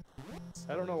 okay.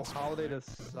 I don't know how they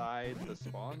decide the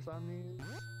spawns on these.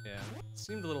 Yeah,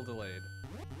 seemed a little delayed.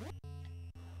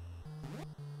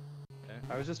 Okay,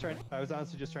 I was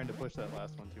honestly just trying to push that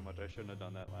last one too much. I shouldn't have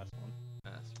done that last one.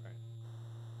 that's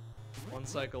right. One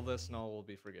cycle this and all will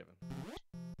be forgiven.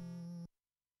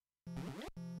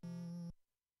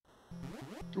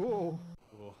 Whoa.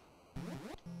 Ooh.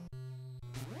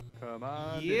 Come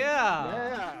on. Yeah!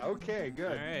 Yeah, okay,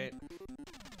 good. Alright.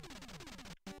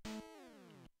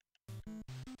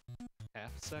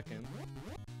 Half a second.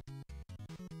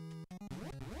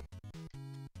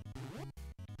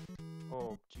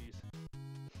 Oh, jeez.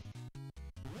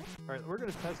 Alright, we're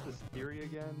gonna test this theory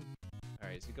again.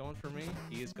 Alright, is he going for me?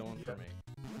 He is going for me.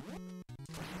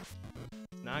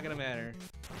 It's not gonna matter.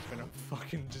 I'm gonna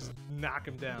fucking just knock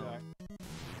him down.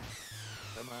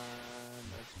 Come on,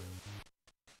 that's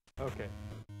good. Okay.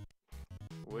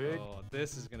 Wait. Oh,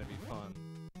 this is gonna be fun.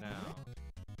 Now,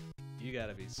 you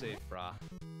gotta be safe, brah.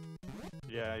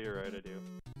 Yeah, you're right, I do.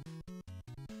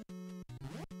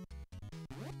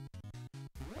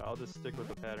 I'll just stick with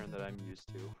the pattern that I'm used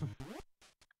to.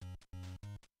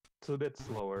 It's a bit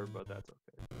slower, but that's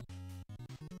okay.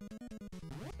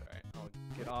 It's alright. I'll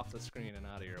get off the screen and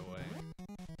out of your way.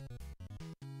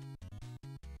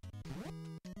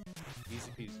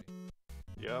 Easy peasy.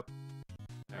 Yep.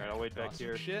 Alright, I'll wait back toss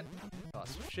here. Some shit. Toss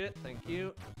some shit. Thank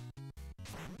you.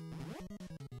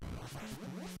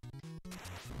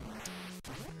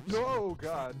 No,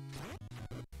 God.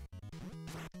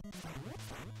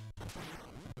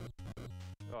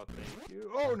 Oh, thank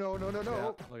you. Oh, no, no, no,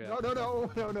 no. Yeah, look No,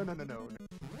 out. no, no, no, no, no, no, no.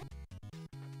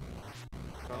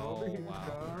 Come Oh, over here, wow.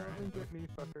 come Alright. and get me,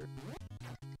 fucker.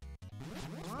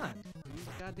 Come on. Use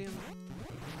the goddamn.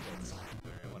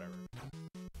 Alright, whatever.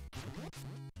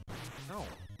 No.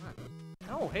 Come on.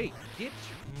 No, hey, get.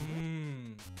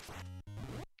 Mmm.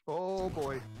 Oh,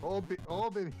 boy. Oh, oh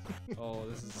baby. Oh,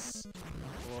 this is.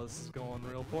 Well, this is going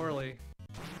real poorly.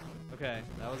 Okay,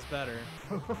 that was better.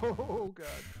 Oh, God.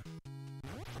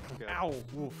 Okay. Ow!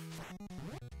 Woof.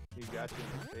 He got you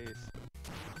in the face.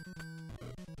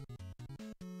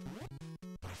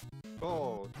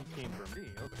 Oh, he came for me.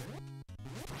 Okay.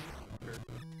 Sure.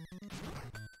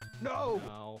 No!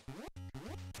 No.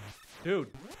 Dude!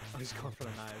 Oh, he's going for the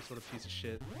knives. What a piece of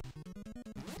shit.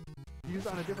 He was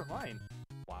on a different line.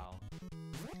 Wow.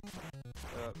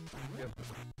 Yep.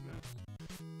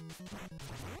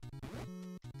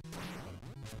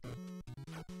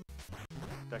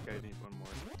 That guy needs one more.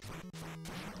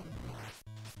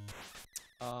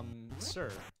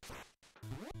 Sir.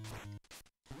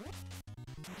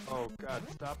 Oh God,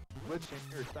 stop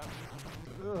glitching here, stop.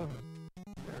 Ugh.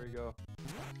 There we go.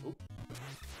 Oop.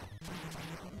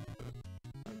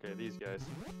 Okay, these guys.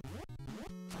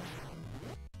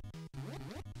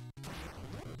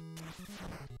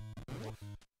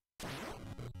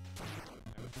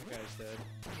 That guy's dead.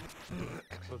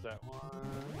 Was that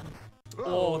one?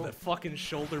 Oh, the fucking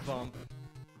shoulder bump.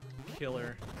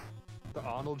 Killer. The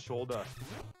Arnold shoulder.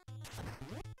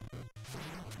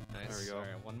 Nice. There we go.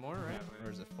 Alright, one more, right? Yeah,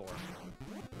 Or is it four?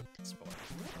 It's four.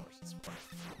 Of course, it's four.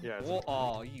 Yeah. It's Whoa,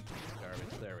 oh, you piece of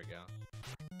garbage. There we go.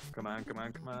 Come on, come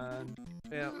on, come on.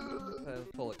 Yeah,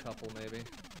 pull a couple maybe.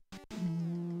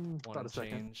 One About a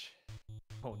second. change.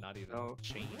 Oh, not even No.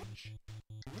 change.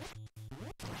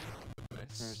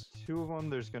 Nice. There's two of them.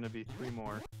 There's gonna be three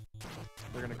more.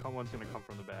 They're gonna come. One's gonna come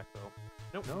from the back though.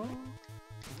 Nope. No.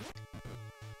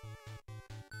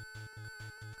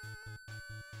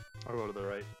 I'll go to the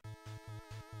right.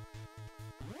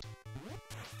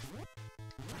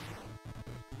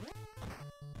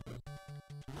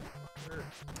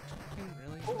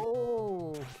 Really?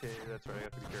 Oh, okay, that's right. I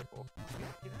have to be careful.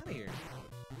 Get out of here.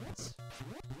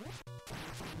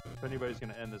 If anybody's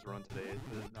gonna end this run today,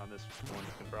 on this one,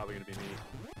 it's probably gonna be me.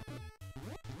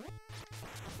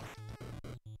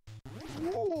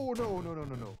 Whoa! No! No! No!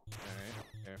 No! No! Alright,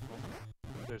 careful.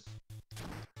 There's.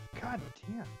 God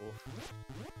damn!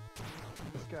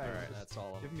 This guy. Alright, just that's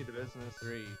all of Give them. me the business.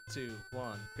 3, 2,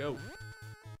 1, go!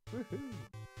 Woohoo! Here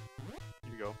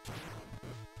you go.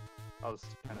 I'll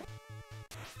just kind of.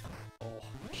 Oh,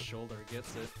 shoulder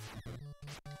gets it.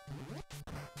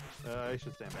 I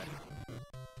should stand back.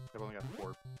 I've only got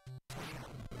 4.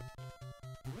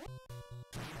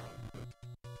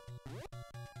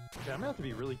 Yeah, I'm gonna have to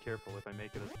be really careful if I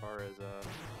make it as far as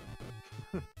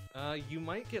You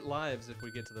might get lives if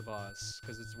we get to the boss,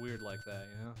 because it's weird like that,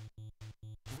 you know?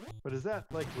 But is that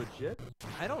like legit?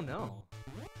 I don't know.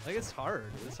 Like, it's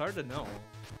hard. It's hard to know.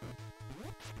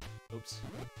 Oops.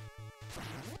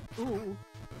 Ooh.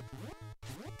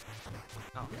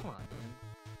 Oh, come on, man.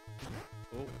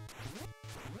 Oh.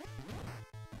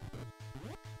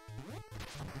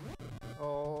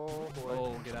 Oh boy.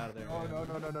 Oh, get out of there. Oh man. no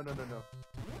no no no no no no.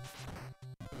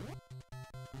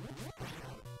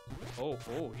 Oh,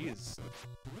 oh, he is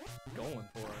going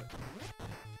for it.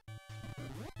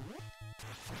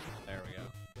 There we go.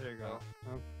 There you go.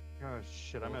 Oh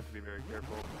shit, I'm gonna have to be very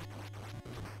careful.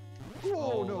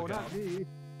 Oh, Oh no, look not out. me.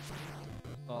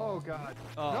 Oh god.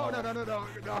 Oh.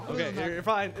 No. Okay, you're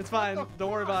fine. It's fine.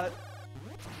 Don't worry about it.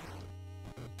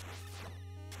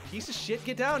 Piece of shit,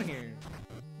 get down here.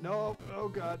 No. Oh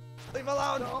god. Leave him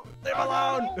alone. No. Leave him Oh,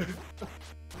 alone.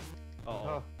 no.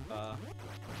 Uh-oh.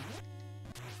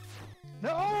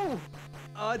 No!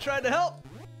 I tried to help.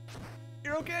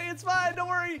 You're okay. It's fine. Don't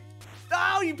worry.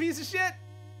 No, you piece of shit.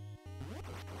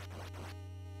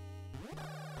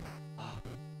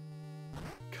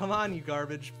 Come on, you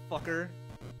garbage fucker.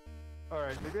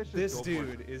 Alright, maybe I should This go for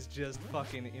dude it. is just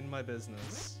fucking in my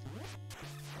business.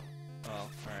 Oh,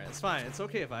 alright. It's fine. It's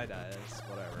okay if I die. It's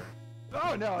whatever.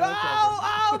 Oh no! No!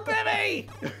 Oh, Bimmy!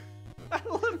 I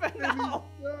live it now!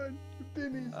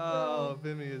 Bimmy's Oh,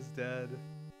 Bimmy is dead.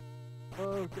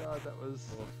 Oh god, that was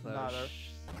Oof, that not was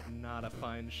not a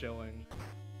fine showing.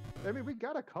 I mean, we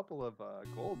got a couple of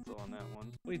golds on that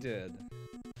one. We did.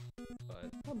 But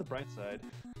On the bright side.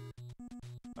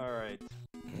 Alright.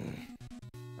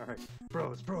 Alright.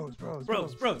 Bros.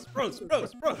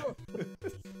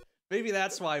 maybe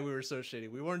that's why we were so shitty.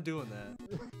 We weren't doing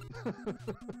that.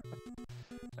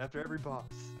 After every boss,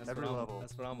 every level.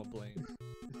 That's what I'm gonna blame.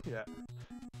 Yeah.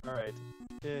 Alright.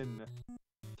 In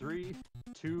 3,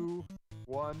 2,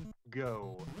 1,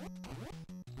 go.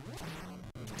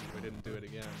 We didn't do it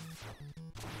again.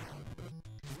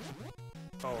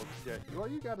 Oh, yeah. Well,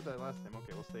 you got it that last time.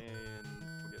 Okay, we'll stay in.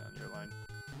 We'll get on your line.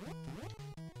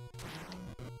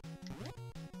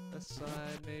 This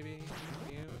side, maybe.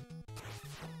 You.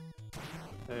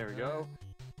 There we go.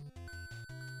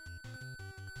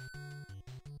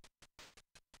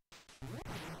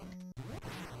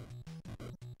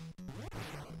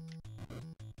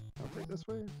 I'll take this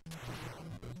way.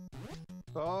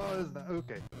 Oh, is that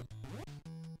okay?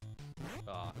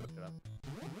 Ah, hook it up.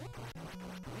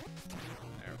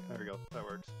 There we go. That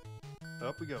works.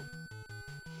 Up we go.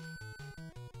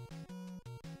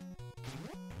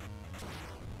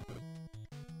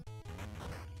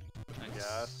 Nice.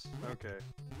 Yes. Okay.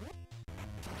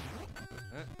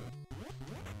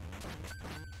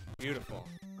 Beautiful.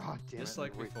 Oh, damn Just it.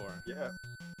 like Wait. before. Yeah.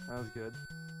 That was good.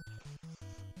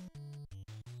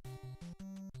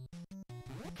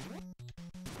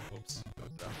 Oops.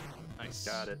 Nice.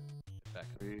 Got it. Get back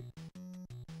up. Three.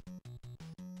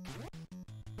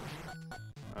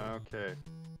 Okay.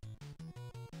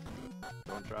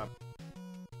 Don't drop.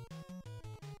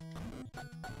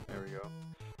 There we go.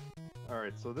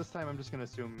 Alright, so this time I'm just gonna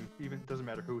assume even doesn't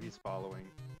matter who he's following.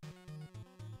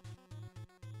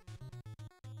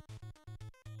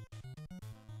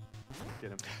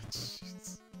 Get him.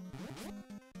 Jeez.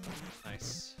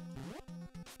 Nice.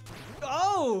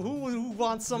 Oh, who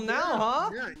wants some now,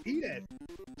 huh? Yeah, eat it!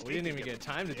 We didn't even get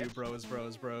time to do bros.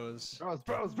 Bros!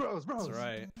 That's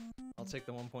right. I'll take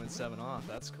the 1.7 off.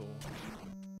 That's cool.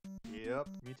 Yep,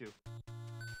 me too.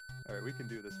 Alright, we can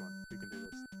do this one. We can do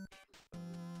this.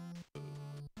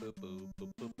 Boop, boop,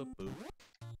 boop, boop, boop, boop.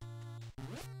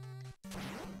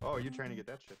 Oh, you're trying to get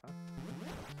that shit, huh?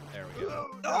 There we go.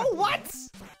 Oh, what? This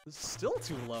is still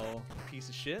too low, piece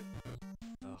of shit.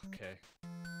 Okay.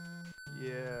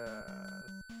 Yeah.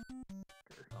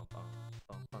 Bum, bum,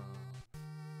 bum, bum.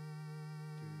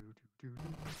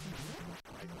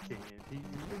 I can't hear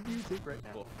the music right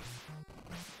now. Cool.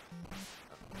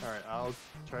 Alright, I'll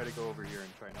try to go over here and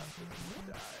try not to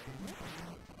die.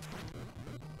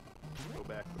 Go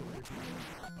back over here.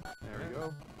 There we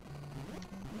go.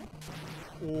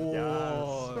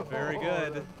 Oh, Yes. very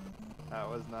good. That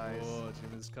was nice. Oh,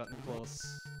 Jim is cutting close.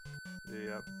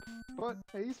 Yep. But,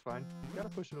 hey, he's fine. You gotta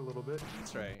push it a little bit.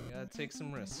 That's right. You gotta take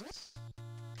some risks.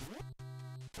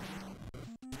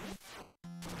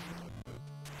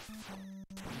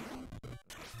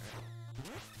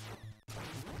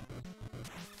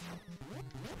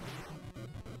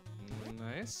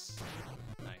 Nice.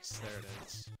 Nice. There it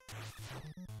is.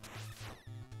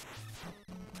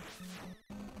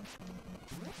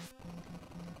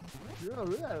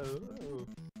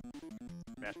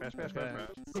 Smash, smash, smash, Okay.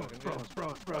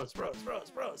 smash,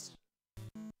 smash. Bros.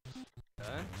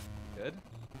 Okay. Good.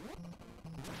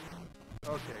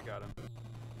 Okay, got him.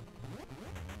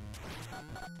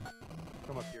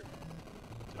 Come up here.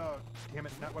 Oh, damn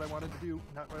it, not what I wanted to do.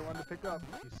 Not what I wanted to pick up.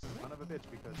 You son of a bitch,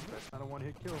 because that's not a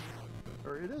one-hit kill.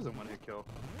 Or it is a one-hit kill.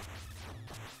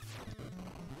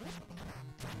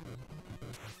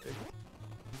 Okay.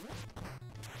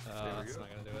 There we That's go. not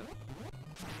gonna do it.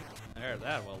 There,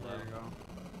 that will There we though. go.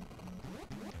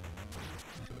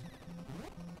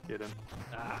 Get him.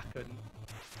 Ah, couldn't.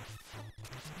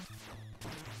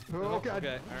 Oh, God.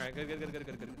 Okay, alright, good.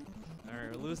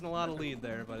 Alright, we're losing a lot of lead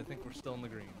there, but I think we're still in the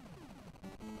green.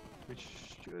 We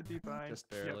should be fine. Just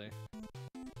barely.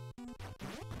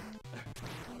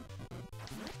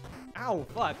 Ow,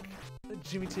 fuck. Let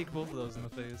Jimmy take both of those in the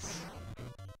face.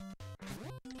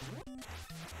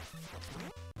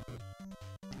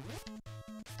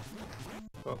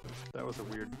 Oh, that was a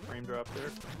weird frame drop there.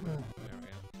 There we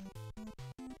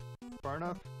go. Far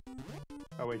enough?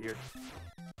 Oh, wait, here.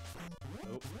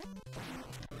 Nope.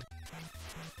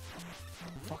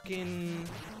 Fucking...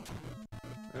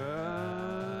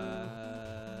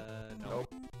 Nope.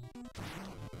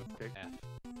 Okay. F.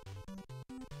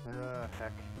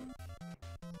 Heck.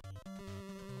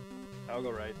 I'll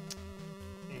go right.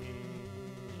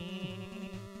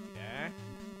 Yeah.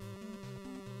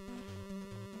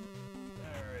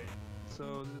 Alright.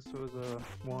 So this was a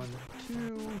 1, 2,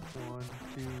 1,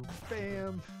 2,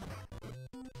 bam!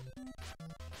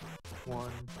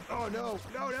 1. Oh no!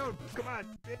 No, no! Come on!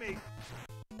 Hit me!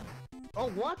 Oh,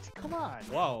 what? Come on!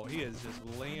 Whoa, he is just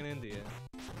laying into you.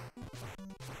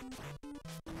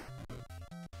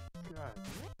 God.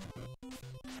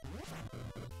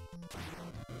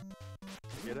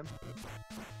 Get him?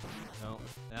 No.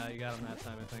 Nah, you got him that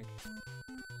time, I think.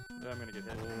 I'm gonna get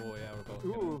hit. Oh, yeah, we're both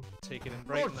Ooh. gonna take it in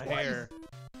right in the twice. hair.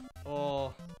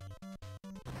 Oh.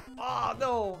 Oh,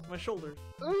 no! My shoulder.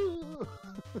 Ooh.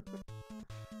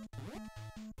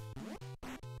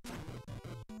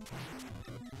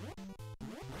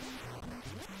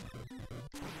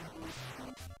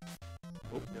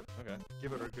 Oh, yep, okay.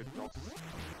 Give it a good toss.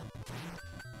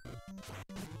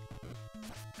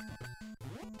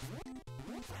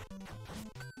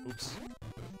 Oops.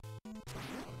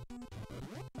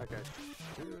 Okay.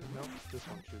 Nope, this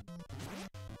one should.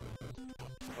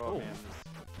 Oh, Oh. man,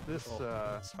 this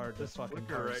It's hard to this fucking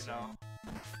flicker right parse. now.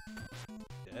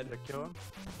 Dead? Did I kill him?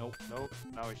 Nope. Nope.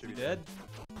 Now he should Is he be dead?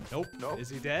 Nope. Nope. Is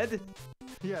he dead?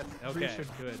 Yes. We Okay, should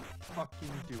good. fucking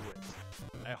do it.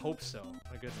 I hope so.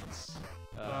 My goodness.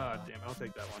 Damn, I'll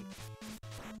take that one.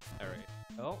 Alright.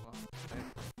 Oh, okay.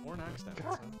 4 knocks down.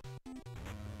 God.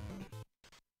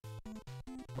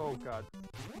 Oh god.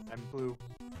 I'm blue.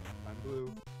 I'm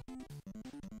blue.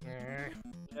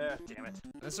 Yeah, damn it.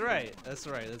 That's right. That's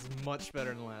right. That's much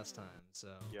better than last time. So.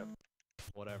 Yep.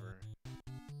 Whatever.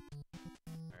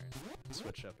 Alright.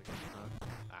 Switch up again, huh?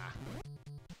 Ah.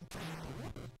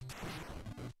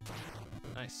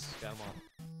 Nice. Got them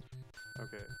all.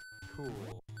 Okay. Cool.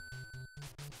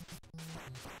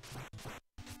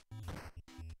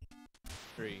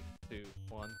 3, 2,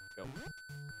 1, go.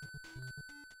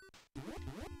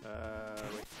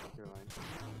 Wait, your line.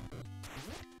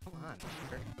 Come on,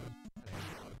 fucker.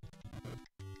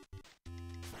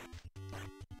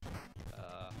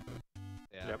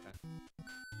 Yeah. Yep. Okay.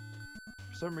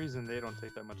 For some reason, they don't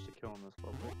take that much to kill in this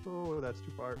level. Oh, that's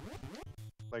too far.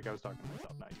 Like I was talking to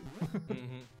myself, not you.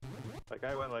 Like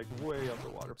I went like way up the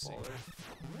waterfall Oopsie.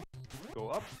 there. Go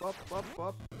up, up, up, up,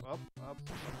 up, up, up,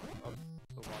 up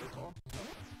the waterfall.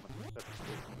 Oh, that's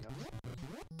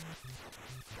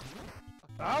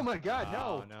oh my god,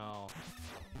 Oh, no! no.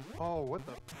 Oh, what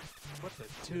the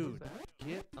shit Dude, was that?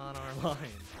 get on our line.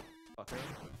 Fucker.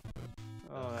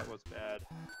 Oh, that was bad.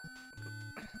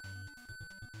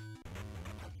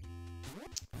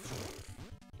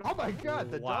 Oh my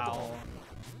god, the wow. double!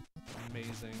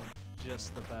 Amazing.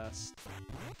 Just the best.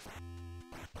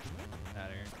 Out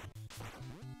of here.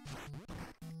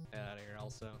 Out of here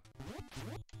also.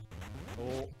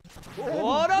 Oh.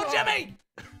 Oh, no, Jimmy!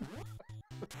 Oh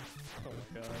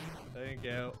my god. Thank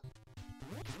you.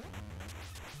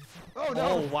 Oh no!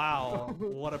 Oh, wow.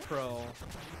 What a pro.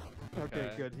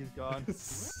 Okay, good, he's gone.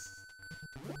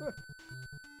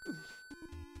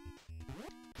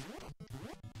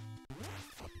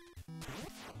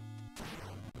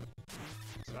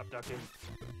 Stop ducking.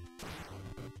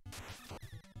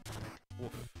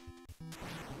 Woof.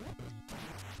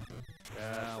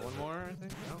 One more, I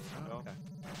think? No? No. Okay.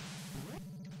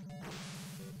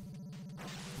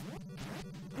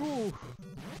 Ooh!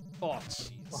 Oh,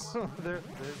 jeez. There's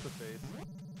the face.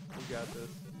 We got this.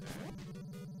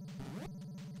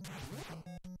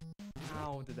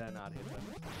 How did that not hit them?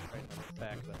 Right in the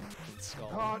back of the fucking skull.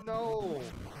 Oh no!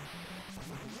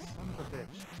 Son of a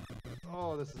bitch.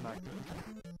 Oh, this is not good.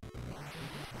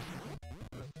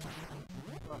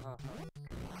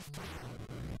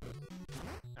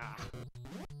 Ah.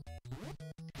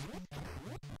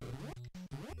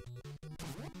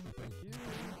 Thank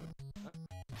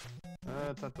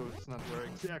you. It's not where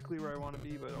exactly where I want to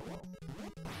be, but oh well.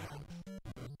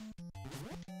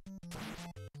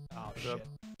 Oh, Yep. shit.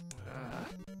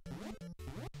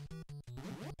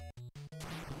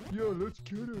 Yo, let's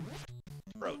get him.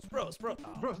 Bros. Oh.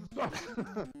 Bro, stop.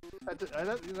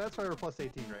 That's why we're plus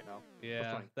 18 right now. Yeah,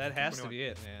 Plus 20. that has to 21. be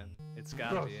it, man. It's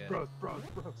gotta Bros, be it. bros.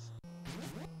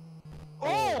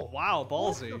 Oh, wow,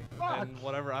 ballsy. What the fuck? And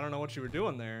whatever, I don't know what you were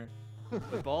doing there,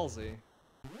 but ballsy.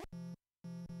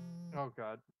 Oh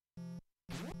god.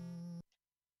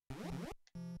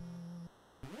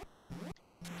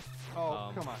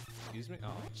 Oh, come on. Excuse me?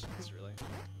 Oh, jeez, really?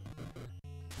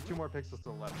 2 more pixels to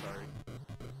the left, sorry.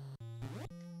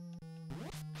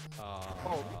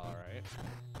 Oh. Alright.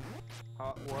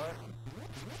 What?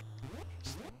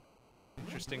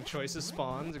 Interesting choices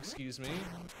spawned, excuse me.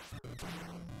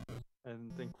 I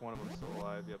think one of them's still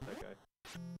alive. Yep, that guy.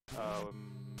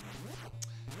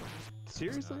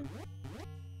 Seriously?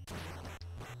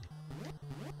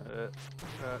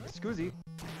 Scoozy.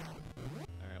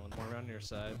 Alright, one more around your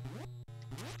side.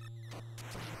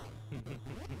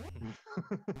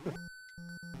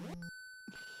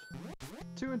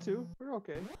 2 and 2. We're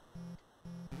okay.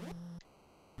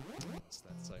 It's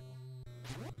that cycle.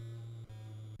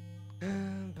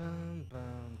 Bum, bum,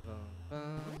 bum, bum,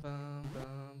 bum, bum,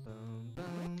 bum,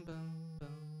 bum, bum, bum.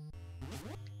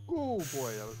 Oh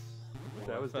boy,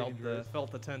 that was felt dangerous.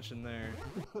 felt the tension there.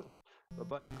 The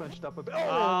butt clenched up a bit. Oh,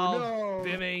 Oh no!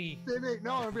 Bimmy! Bimmy!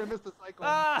 No, I'm gonna miss the cycle.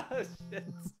 Ah, shit!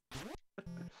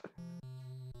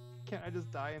 Can't I just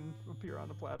die and appear on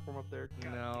the platform up there?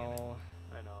 God No.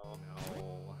 I know.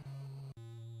 No.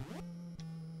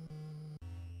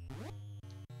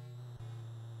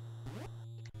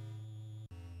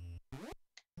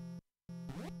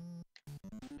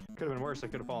 Could have been worse. I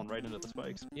could have fallen right into the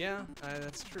spikes. Yeah,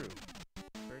 that's true.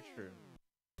 Very true.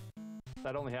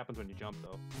 That only happens when you jump,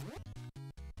 though.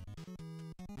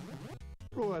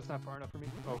 Oh, that's not far enough for me.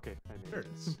 Okay, I made Sure it.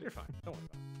 it is. You're fine. Don't worry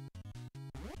about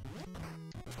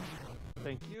it.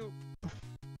 Thank you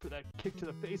for that kick to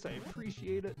the face. I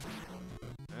appreciate it.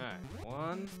 Alright,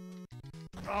 one.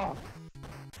 Oh!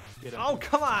 Get him. Oh,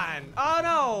 come on! Oh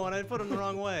no! And I put him the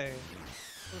wrong way.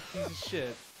 What a piece of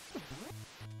shit.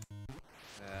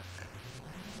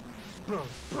 Bro.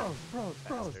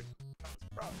 Bastard.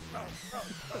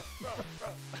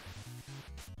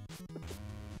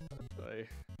 Boy.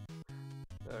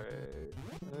 Alright.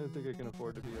 I think I can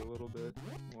afford to be a little bit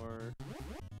more...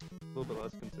 a little bit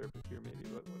less conservative here, maybe,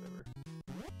 but whatever.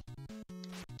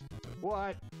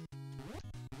 What?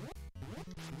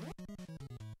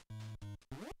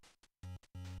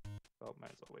 Oh,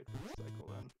 might as well wait for the cycle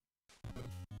then.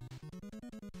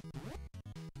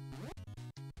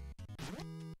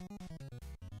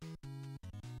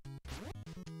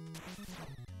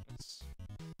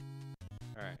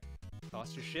 Alright.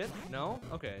 Toss your shit? No?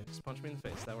 Okay, just punch me in the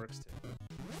face. That works too.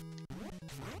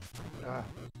 Ah.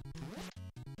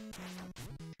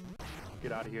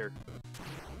 Get out of here.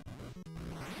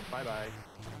 Bye-bye.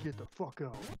 Get the fuck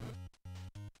out.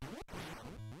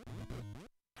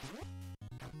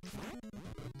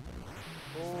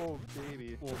 Oh,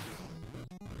 baby.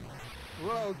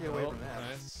 Whoa, get away from that.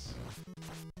 Nice.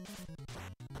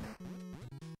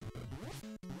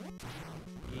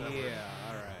 Yeah,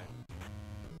 alright.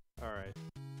 Alright.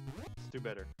 Let's do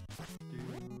better. Do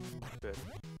better.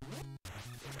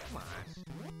 Come on.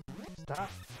 Stop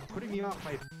putting me off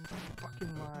my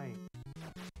fucking line.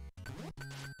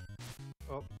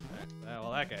 Oh.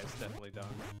 Well, that guy's definitely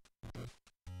done.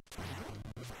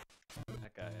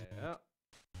 That guy, oh.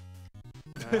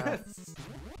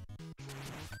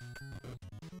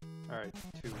 Alright,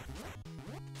 2.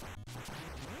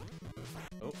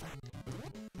 Oh.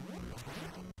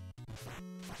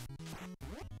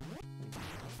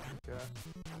 Got.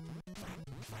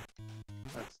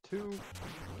 That's 2.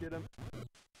 Get him.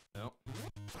 No.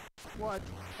 What?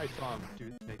 I saw him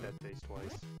make that face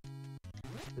twice.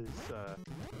 His, Ah,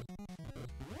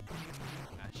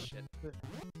 shit.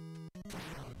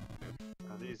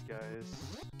 Now these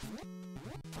guys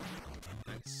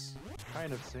Nice.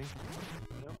 kind of sink.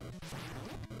 Yep.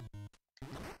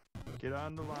 Get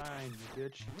on the line, you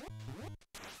bitch.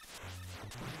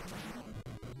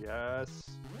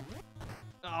 Yes.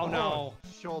 Oh, no.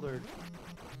 Shouldered.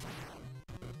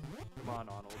 Come on,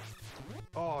 Arnold.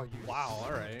 Oh, you. Wow,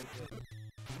 alright.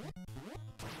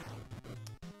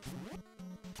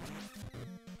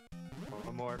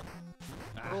 One more.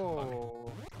 Ah,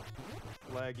 Oh.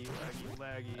 Laggy.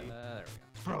 there we go.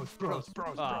 Bros.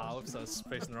 Ah, whoops, I was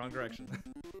facing the wrong direction.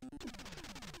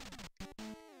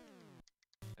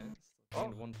 Okay, still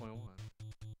gained 1.1.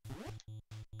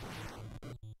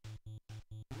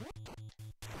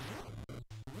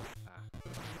 Ah,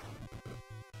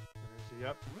 Where is he?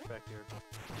 Yep, back here.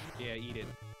 yeah, eat it.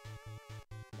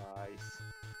 Nice.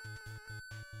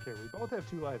 Okay, we both have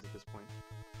 2 lives at this point.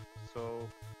 So,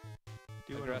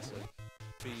 do it. Aggressive.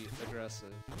 Be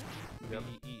aggressive. Yep.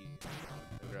 B-E.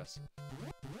 Aggressive.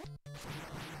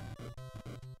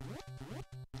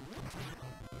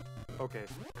 Okay,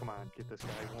 come on, get this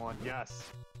guy. One,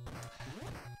 yes.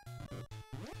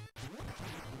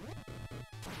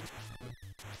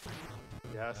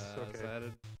 Yes, okay. Is that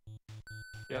it?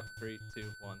 Yep. 3, 2,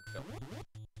 1, go.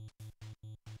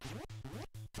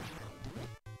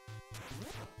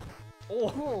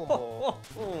 Oh!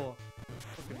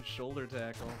 Fucking shoulder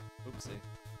tackle. Oopsie.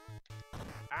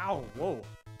 Ow! Whoa!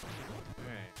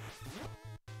 Alright.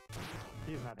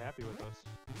 He's not happy with us.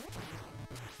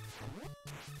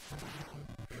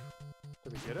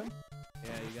 Did we get him?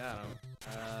 Yeah, you got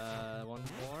him. One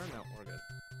more? No, we're good.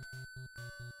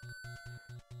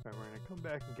 Alright, we're gonna come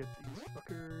back and get these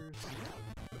fuckers.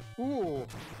 Ooh!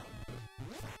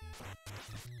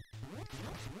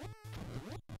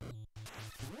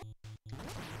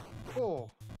 Oh!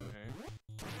 Alright.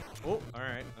 Oh,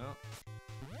 alright. Oh.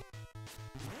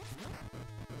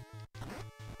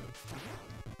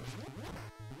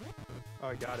 Oh,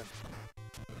 I got him.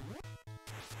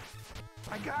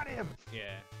 I got him!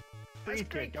 Yeah. Nice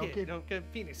Great kick, kid. Don't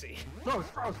get penisy.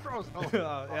 Froze! Oh!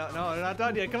 Yeah, no, they're not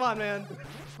done yet. Come on, man.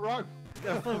 Wrong!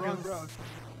 Yeah, Wrong bros.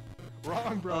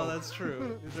 Wrong bro. Oh, that's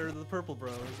true. These are the purple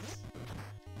bros.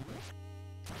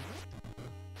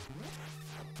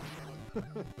 Like,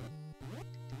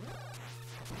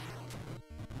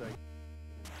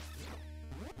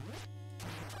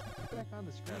 back on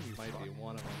the screen. That might be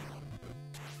one of them.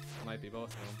 Might be both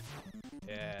of them.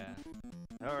 Yeah.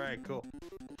 All right, cool.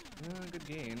 Good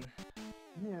game.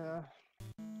 Yeah.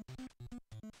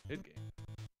 Good game.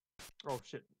 Oh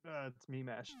shit. It's me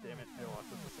mash. Damn it. I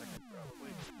lost it a second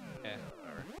probably. Yeah.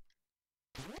 Alright.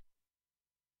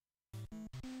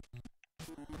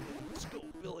 Let's go,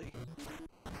 Billy.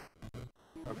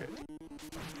 Okay.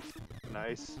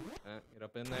 Nice. Get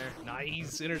up in there.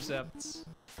 Nice intercepts.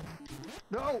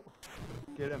 No.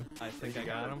 Get him. I think I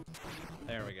got him.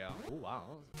 There we go. Oh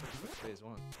wow. That was phase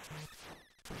 1.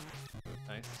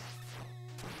 Nice.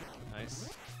 Nice.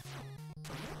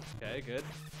 Okay, good.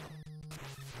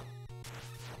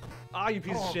 Ah, you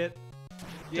piece of shit.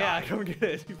 Yeah, Die. come get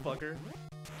it, you fucker.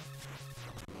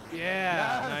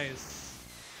 Yeah, Yes. nice.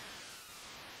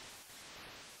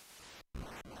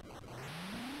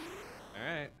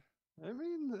 Alright. I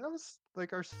mean, that was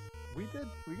like we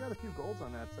got a few goals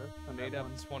on that set. On Made that up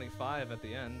one. 25 at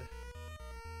the end.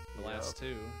 The last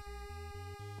two.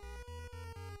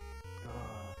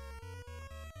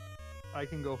 I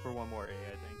can go for one more A,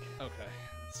 I think. Okay,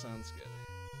 that sounds good.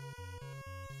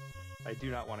 I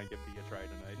do not want to give B a try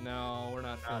tonight. No, we're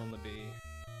not filling the B.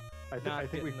 I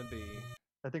think we the B.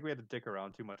 I think we had to dick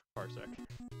around too much Parsec.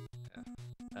 Yeah,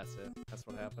 that's it. That's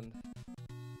what happened.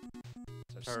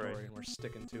 It's our All story, right. and we're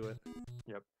sticking to it.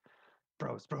 Yep.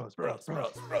 Bros.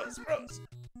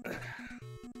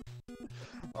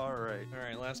 All right. All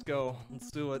right, let's go.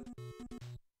 Let's do it.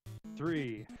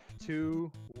 3,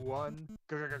 2, 1,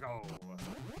 go.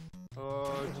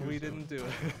 Oh, We didn't do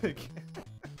it again.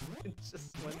 It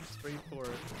just went straight for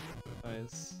it.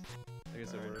 Nice. I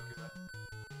guess it All right, worked.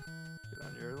 Get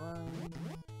on your line.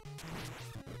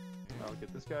 I'll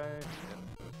get this guy.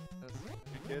 That's...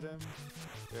 Get him.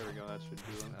 There we go. That should do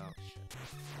him. Oh shit.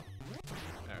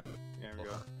 Alright. There we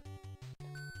go.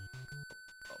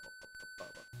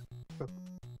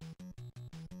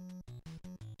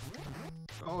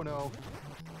 Oh no.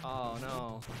 Oh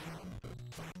no.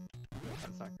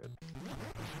 That's not good.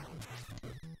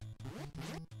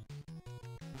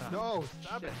 No,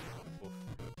 stop it. Oof.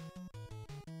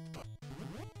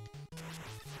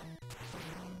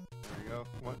 There we go.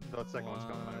 The second one's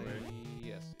coming my way.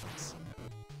 Yes.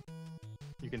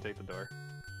 You can take the door.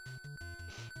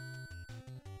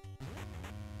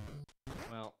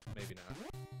 Well, maybe not.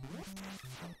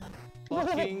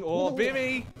 Fucking oh,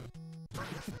 baby!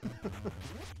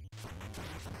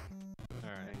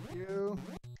 Alright. Thank you.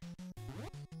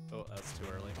 Oh, that's too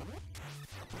early.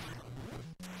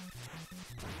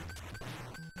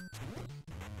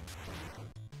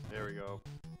 There we go.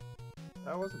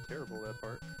 That wasn't terrible, that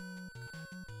part.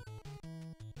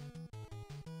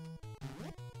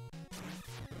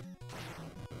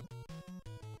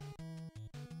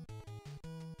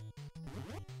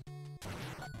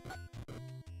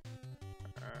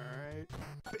 Alright.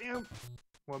 Bam!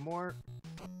 One more.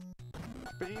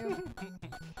 Bam!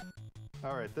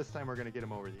 Alright, this time we're gonna get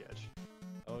him over the edge.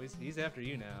 Oh, he's after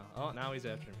you now. Oh, now he's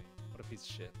after me. What a piece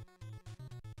of shit.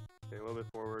 Okay, a little bit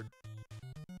forward.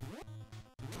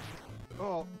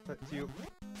 Oh, that's you.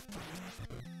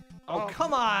 Oh,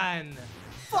 come on!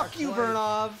 Fuck you,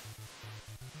 Burnov!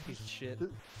 Piece of shit. Oh,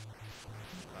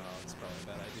 it's probably a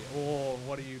bad idea. Oh,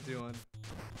 what are you doing?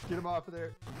 Get him off of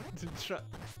there.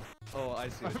 Oh, I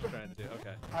see what you're trying to do.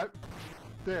 Okay.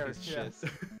 There. Piece of Yes.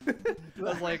 shit. I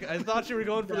was like, I thought you were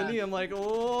going for the knee. I'm like,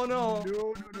 oh no.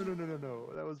 No.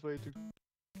 That was way too.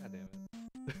 God damn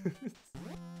it.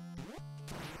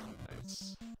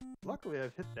 Nice. Luckily,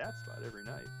 I've hit that spot every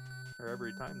night, or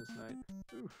every time this night.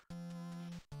 Oof.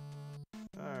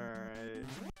 All right.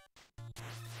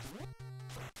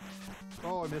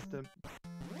 Oh, I missed him.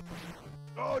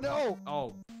 Oh no!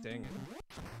 Oh, dang it.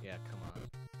 Yeah, come on.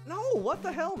 No, what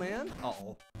the hell, man?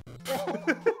 Uh-oh.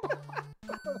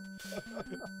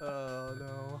 Oh,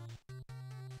 no.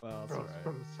 Well, it's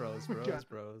alright.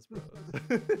 Bros.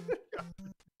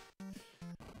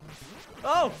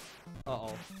 Oh!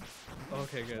 Uh-oh.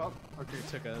 Okay, good. Oh, okay. You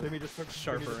took a Maybe just took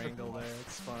sharper angle there.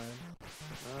 It's fine.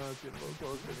 Oh, it's getting a little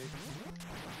close to me.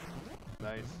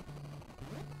 Nice.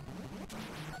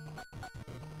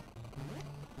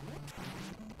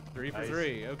 Three for Nice.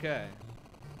 3. Okay.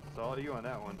 It's all you on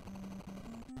that one.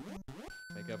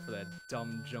 Make up for that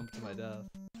dumb jump to my death.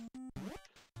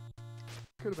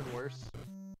 Could have been worse.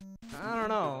 I don't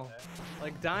know.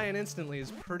 Like, dying instantly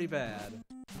is pretty bad.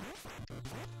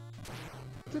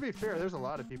 To be fair, there's a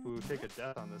lot of people who take a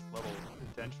death on this level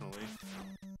intentionally.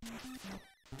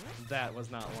 That was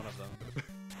not one of them.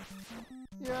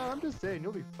 Yeah, I'm just saying,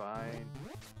 you'll be fine.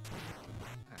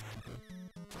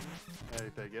 Hey,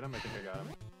 did I get him? I think I got him.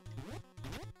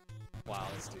 Wow,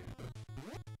 this dude.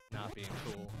 Not being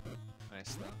cool.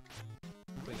 Nice, though.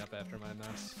 Clean up after my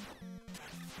mess.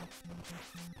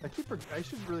 I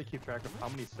should really keep track of how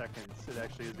many seconds it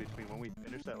actually is between when we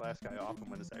finish that last guy off and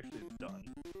when it's actually done.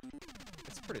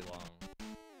 It's pretty long.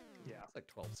 Yeah. It's like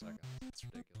 12 seconds. It's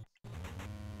ridiculous.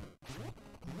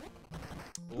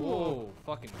 Whoa,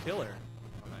 fucking killer.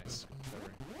 Oh, nice.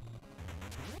 Recovery.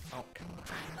 Oh, come on.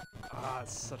 Ah,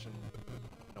 it's such an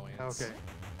annoyance. Okay.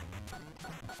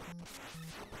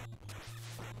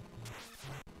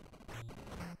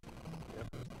 Yep.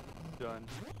 Done.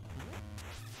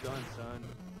 Done, son.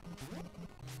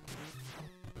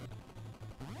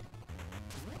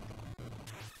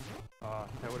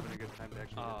 That would have been a good time to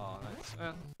actually. Oh, nice.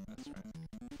 That's right.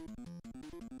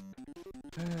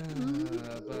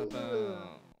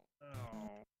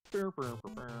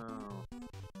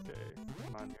 Okay,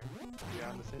 come on here. Yeah,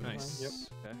 on the same Nice. line.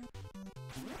 Yep. Okay.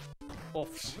 Oh,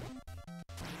 shit.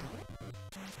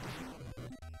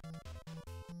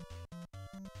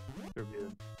 Go get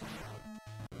him.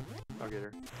 I'll get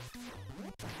her.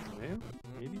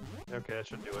 Maybe? Okay, that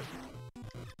should do it.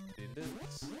 It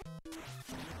is.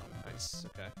 Nice.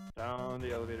 Okay. Down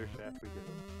the elevator shaft we go.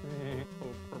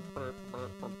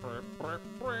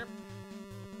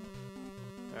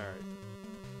 Alright.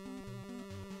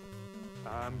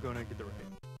 I'm gonna get the right.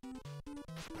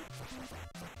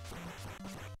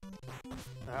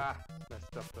 Ah!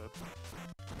 Messed up that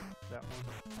one.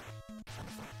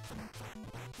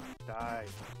 Die.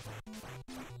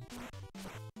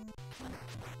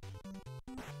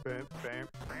 Bam, bam,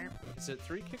 bam. Is it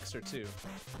 3 kicks or 2?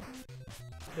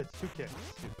 It's 2 kicks.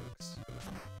 2 kicks.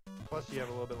 Plus you have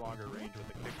a little bit longer range with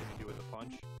the kick than you do with the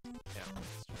punch. Yeah,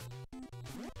 that's true.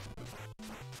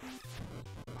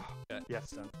 Okay,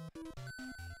 Yes. done.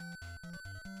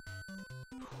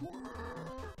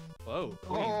 Whoa.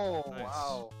 Clean. Oh, Nice.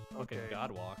 wow. Fucking Okay.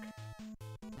 God walk.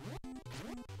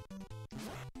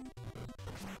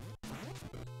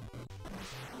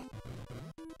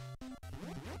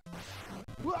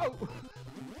 Whoa!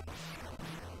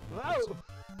 Whoa!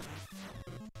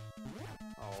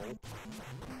 Oh.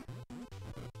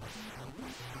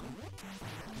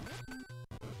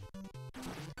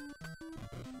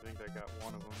 I think I got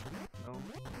one of them. No?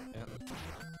 Yeah.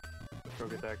 Let's go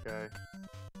get that guy.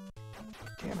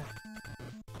 Damn it.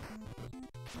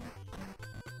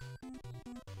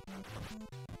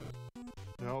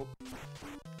 Nope.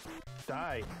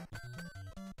 Die.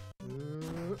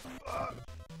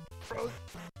 Froze.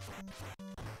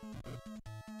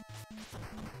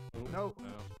 Nope. No.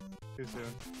 Too soon.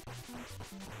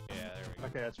 Yeah, there we go.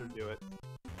 Okay, that should do it.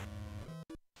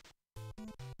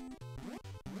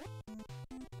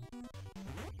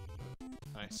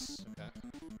 Nice. Okay.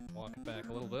 Walk it back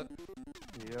a little bit.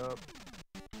 Yep.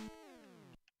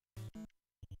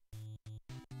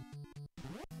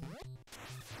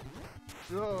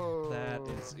 Oh, That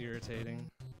is irritating.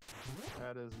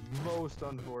 that is most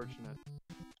unfortunate.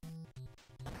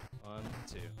 1,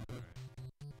 2.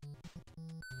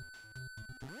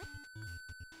 Alright.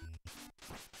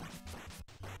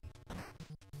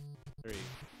 Three,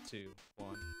 2,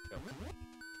 1, go.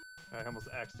 I almost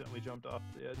accidentally jumped off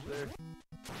the edge there.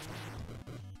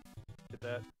 Get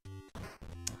that.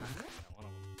 Got one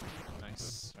of them.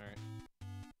 Nice. Alright.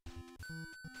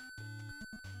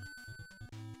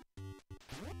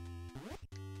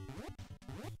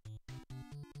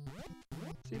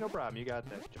 See, no problem. You got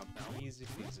that jump now. Easy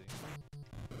peasy.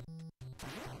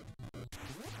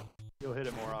 You'll hit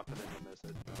it more often than you'll miss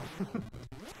it.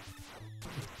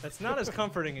 That's not as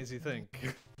comforting as you think.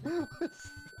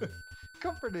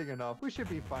 Comforting enough. We should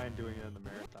be fine doing it in the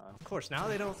marathon. Of course, now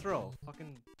they don't throw.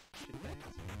 Fucking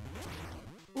shitbags.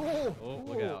 Oh, Oh,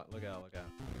 look out, look out, look out.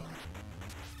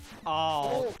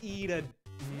 Oh, eat a...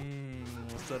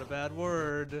 said a bad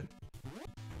word.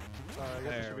 I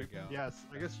guess There we go. Yes,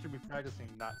 I guess you should be practicing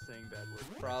not saying bad words.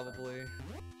 Probably.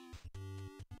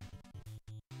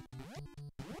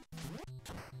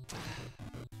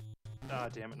 Ah,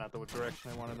 damn it, not the direction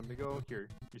I wanted them to go. Here,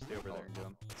 you stay over there and do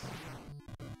them.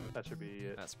 That should be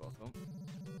it. That's both of them.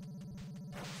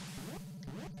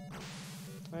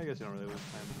 I guess you don't really lose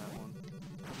time in that one.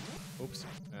 Oops.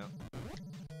 Yeah.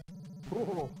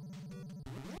 Oh!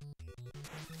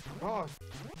 Oh,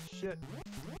 shit.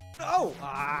 Oh!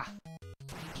 Ah!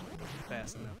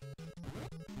 Fast enough.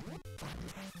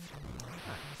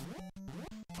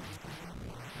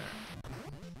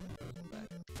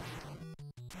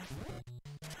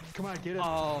 Come on, get him.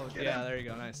 Oh, Get yeah, him. there you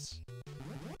go. Nice.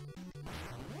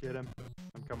 Get him.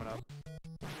 I'm coming up.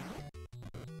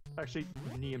 Actually,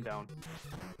 knee him down.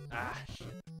 Ah, shit.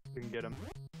 We can get him.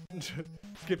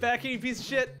 Get back here, you piece of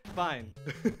shit! Fine.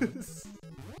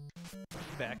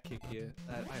 Back kick you.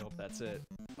 I hope that's it.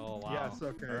 Oh, wow. Yes,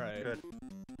 okay. Alright. Good.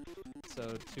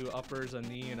 So, 2 uppers, a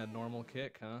knee, and a normal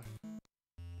kick, huh?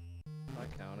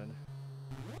 That counted.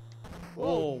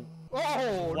 Whoa. Oh!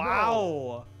 Oh!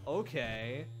 Wow!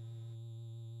 Okay.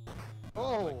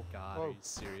 Oh! My god, oh. are you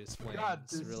serious? Flames, God,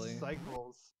 this really?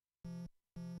 cycles.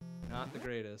 Not the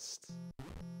greatest.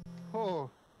 Oh!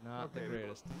 Not Okay, the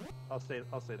greatest. I'll stay this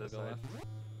Go side. left.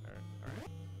 Alright.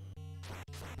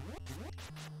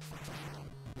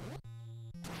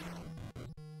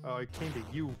 Oh, it came to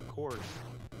you, of course.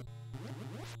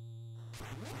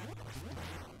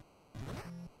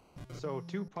 So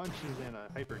 2 punches and a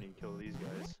hyper knee kill these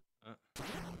guys.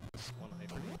 Just one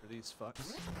hyper knee for these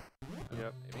fucks.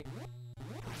 Yep. Maybe.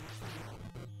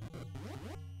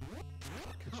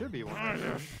 It should be one.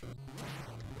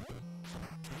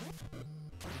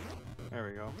 There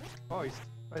we go. Oh,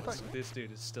 I thought. This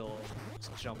dude is still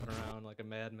just jumping around like a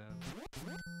madman.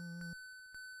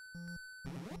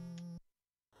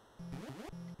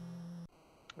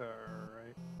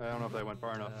 Alright. I don't know if that went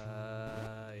far enough.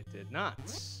 I did not.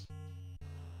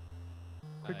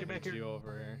 Quick, I get back need here. you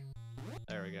over here.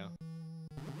 There we go.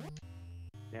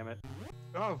 Damn it.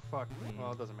 Oh, fuck. Hmm.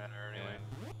 Well, it doesn't matter anyway.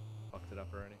 Yeah. Fucked it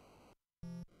up already.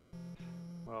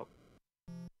 Well.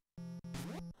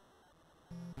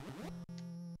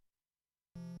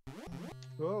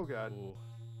 Oh, God. Ooh.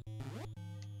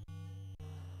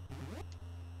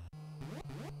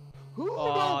 Ooh,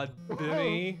 Oh, no.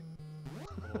 Bimmy.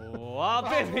 Oh,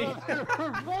 Bimmy.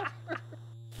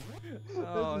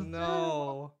 Oh, This is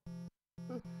no.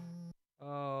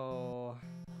 Oh.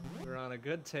 We're on a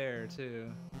good tear,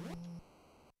 too.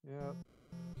 Yep.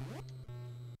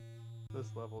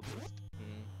 This level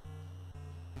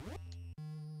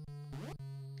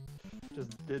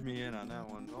just did me in on that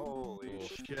one. Holy Ooh.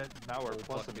 shit. Now we're Full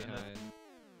plus a fuck minute. behind.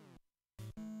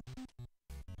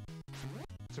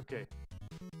 It's okay.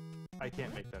 I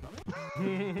can't make that up.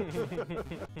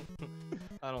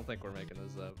 I don't think we're making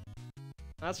this up.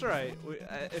 That's right.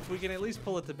 If we can at least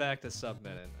pull it to back to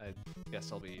sub-minute, I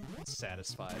guess I'll be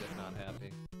satisfied, if not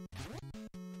happy.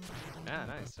 Ah,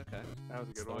 nice. Okay. That was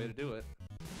a That's good the one. way to do it.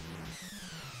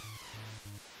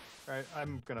 Alright,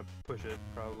 I'm gonna push it,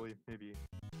 probably. Maybe.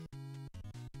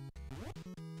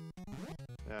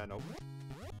 Nope.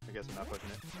 I guess I'm not pushing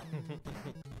it.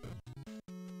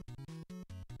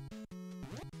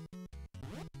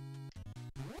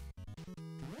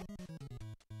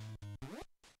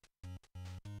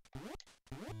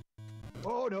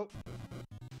 Oh, nope.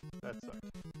 That sucked.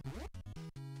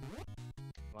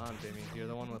 Come on, Jimmy. You're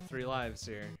the one with 3 lives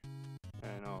here.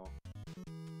 I know.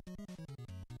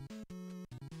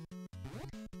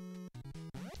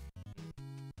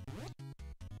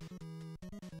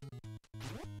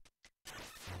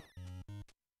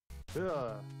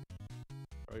 Ugh.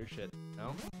 Throw your shit.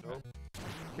 No? Nope.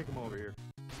 Kick him over here.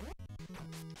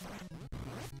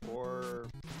 Or...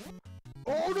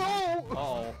 Oh no!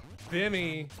 Oh,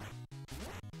 Bimmy!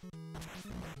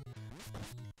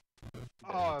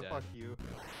 Oh, Dead. fuck you.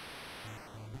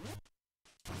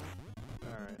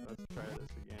 Alright, let's try this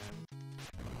again.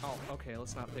 Oh, okay,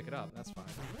 let's not pick it up. That's fine.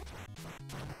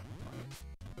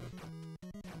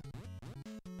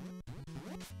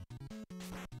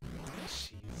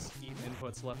 Jeez, eating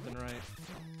inputs left and right.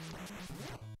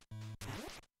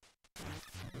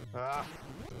 Ah!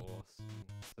 Oh,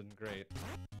 this isn't great.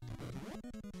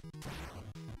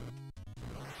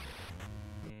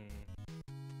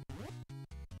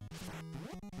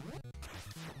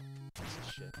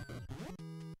 shit.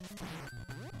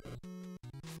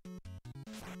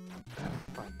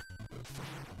 Fine.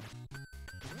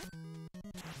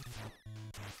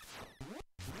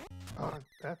 Oh,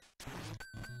 F.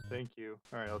 Thank you.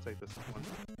 Alright, I'll take this one.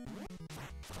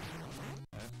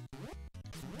 Okay.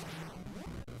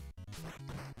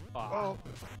 Ah. Oh!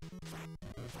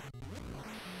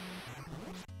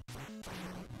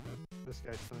 This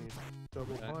guy still needs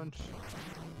double Okay. punch.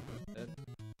 Dead.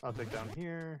 I'll take down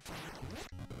here.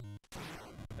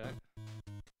 Okay.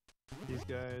 These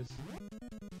guys.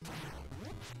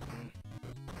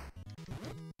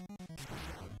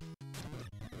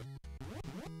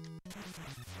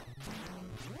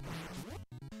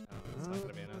 That's not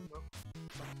gonna be enough.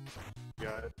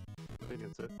 Got it. I think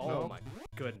it's it. Oh No. my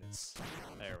goodness.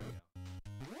 There we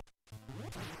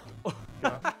go.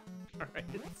 Yeah. Alright.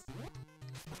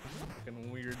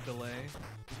 Fucking weird delay.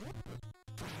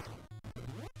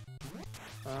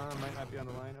 Might not be on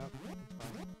the line. Oh, it's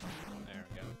fine. There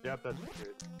we go. Yep, that's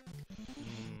good.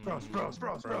 Mm, Bros.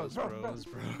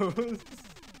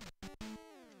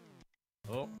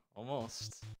 Oh,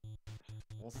 almost.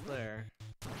 Almost there.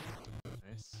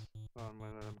 Nice. I'm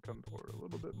gonna come forward a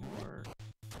little bit more.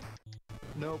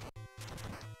 Nope.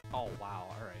 Oh, wow.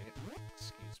 Alright.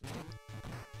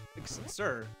 Excuse me.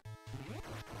 Sir.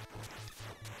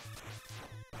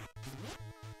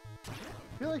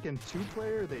 I feel like in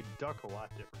 2-player they duck a lot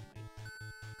differently.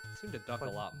 Seem to duck a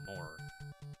lot more.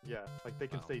 Yeah, like they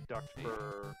can Wow. stay ducked Hey.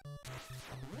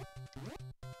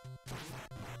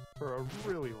 for a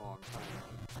really long time.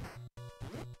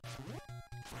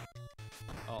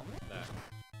 Oh, that.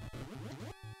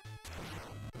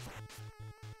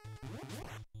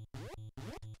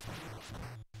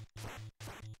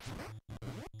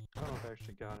 I don't know if I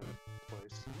actually got it in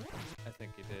place. I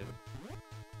think you did.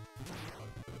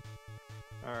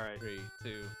 Alright. 3,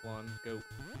 2, 1, go.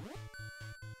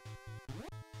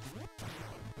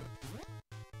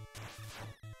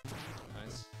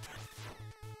 Nice.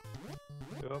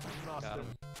 Yep, lost Got it.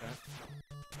 him. Okay.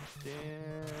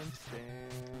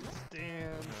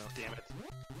 Stand. No. Damn it.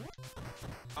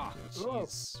 Ah, Whoa.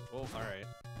 jeez. Oh, alright.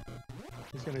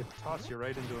 He's gonna toss you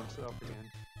right into himself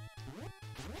again.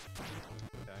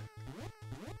 Okay.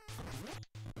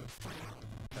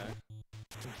 Okay.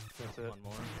 That's it. One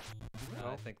more. No, I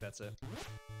Nope. think that's it.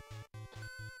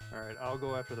 Alright, I'll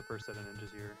go after the first set of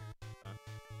ninjas here.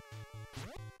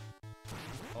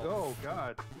 Oh, Oh,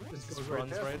 God. this This just goes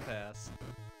runs past right me. past.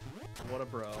 What a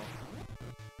bro.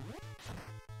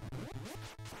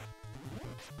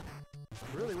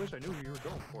 I really wish I knew who you were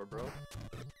going for, bro.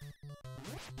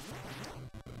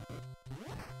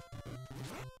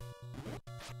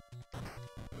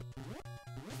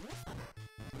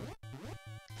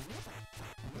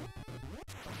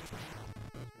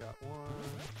 Got one.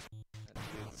 That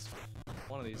dude's,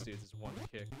 one of these dudes is one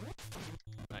kick.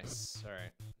 Nice.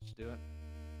 Alright. Should do it.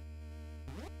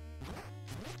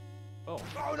 Oh.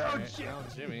 Oh, no, alright, Jim- now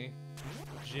Jimmy.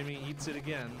 Jimmy eats it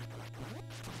again.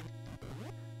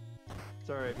 It's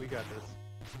alright, we got this.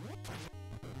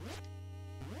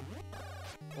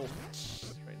 Oh,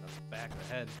 right in the back of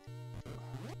the head.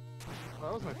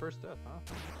 Well, that was my first death, huh?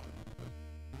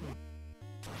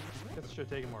 Guess I should have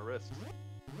taken more risks.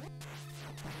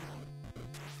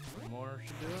 One more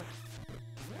should do it.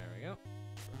 There we go.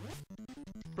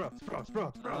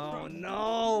 Bro. Oh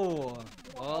no!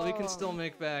 Well, we can still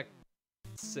make back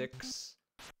 6.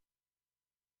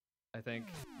 I think.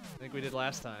 I think we did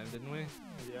last time, didn't we?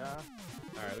 Yeah.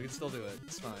 Alright, we can still do it.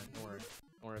 It's fine. Don't worry.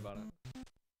 Don't worry about it.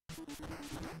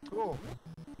 Cool.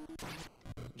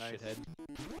 Nice. Shithead.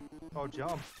 Oh,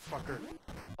 jump, fucker.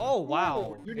 Oh, wow!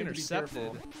 Whoa, you need to be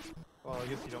Intercepted. careful. Well, I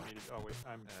guess you don't need it. Oh, wait,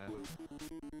 I'm Yeah. blue.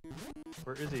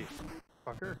 Where is he?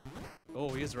 Fucker. Oh,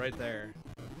 he is right there.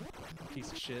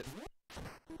 Piece of shit.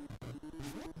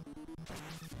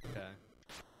 Okay.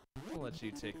 I'll let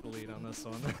you take the lead on this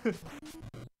one.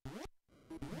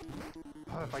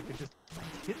 Oh, if I could just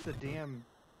hit the damn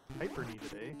hyper knee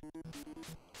today.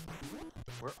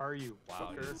 Where are you,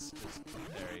 Wow, fucker? he's just...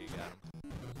 There, you got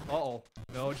him. Uh-oh.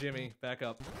 No, Jimmy. Back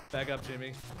up. Back up,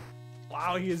 Jimmy.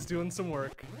 Wow, he is doing some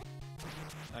work.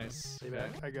 Nice. Stay Okay.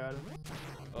 back. I got him.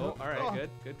 Oh, alright, Oh. good.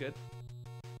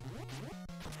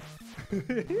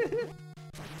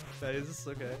 That is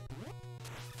okay.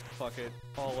 Fuck it.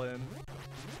 All in.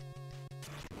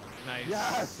 Nice.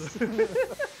 Yes!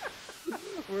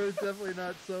 We're definitely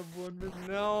not sub 1 minute.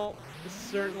 No,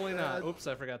 certainly not. That's- Oops,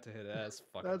 I forgot to hit it. That's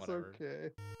fucking That's whatever. okay.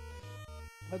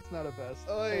 That's not a best.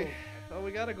 Oy. Well,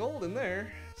 we got a gold in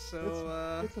there.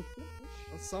 So, It's a finish.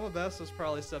 Summa Best was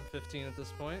probably sub 15 at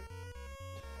this point.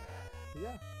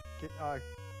 Yeah. But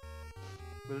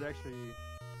it actually...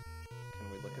 Can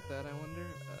we look at that, I wonder?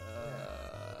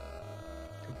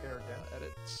 Compare against?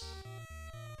 Edit.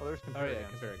 Oh, there's compare Oh yeah,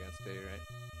 against. compare against. Yeah, you're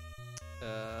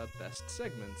right. Best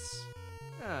segments.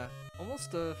 Yeah,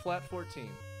 almost a flat 14.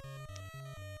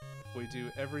 If we do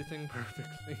everything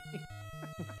perfectly.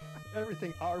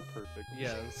 Everything are perfect.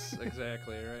 Yes,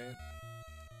 exactly, right?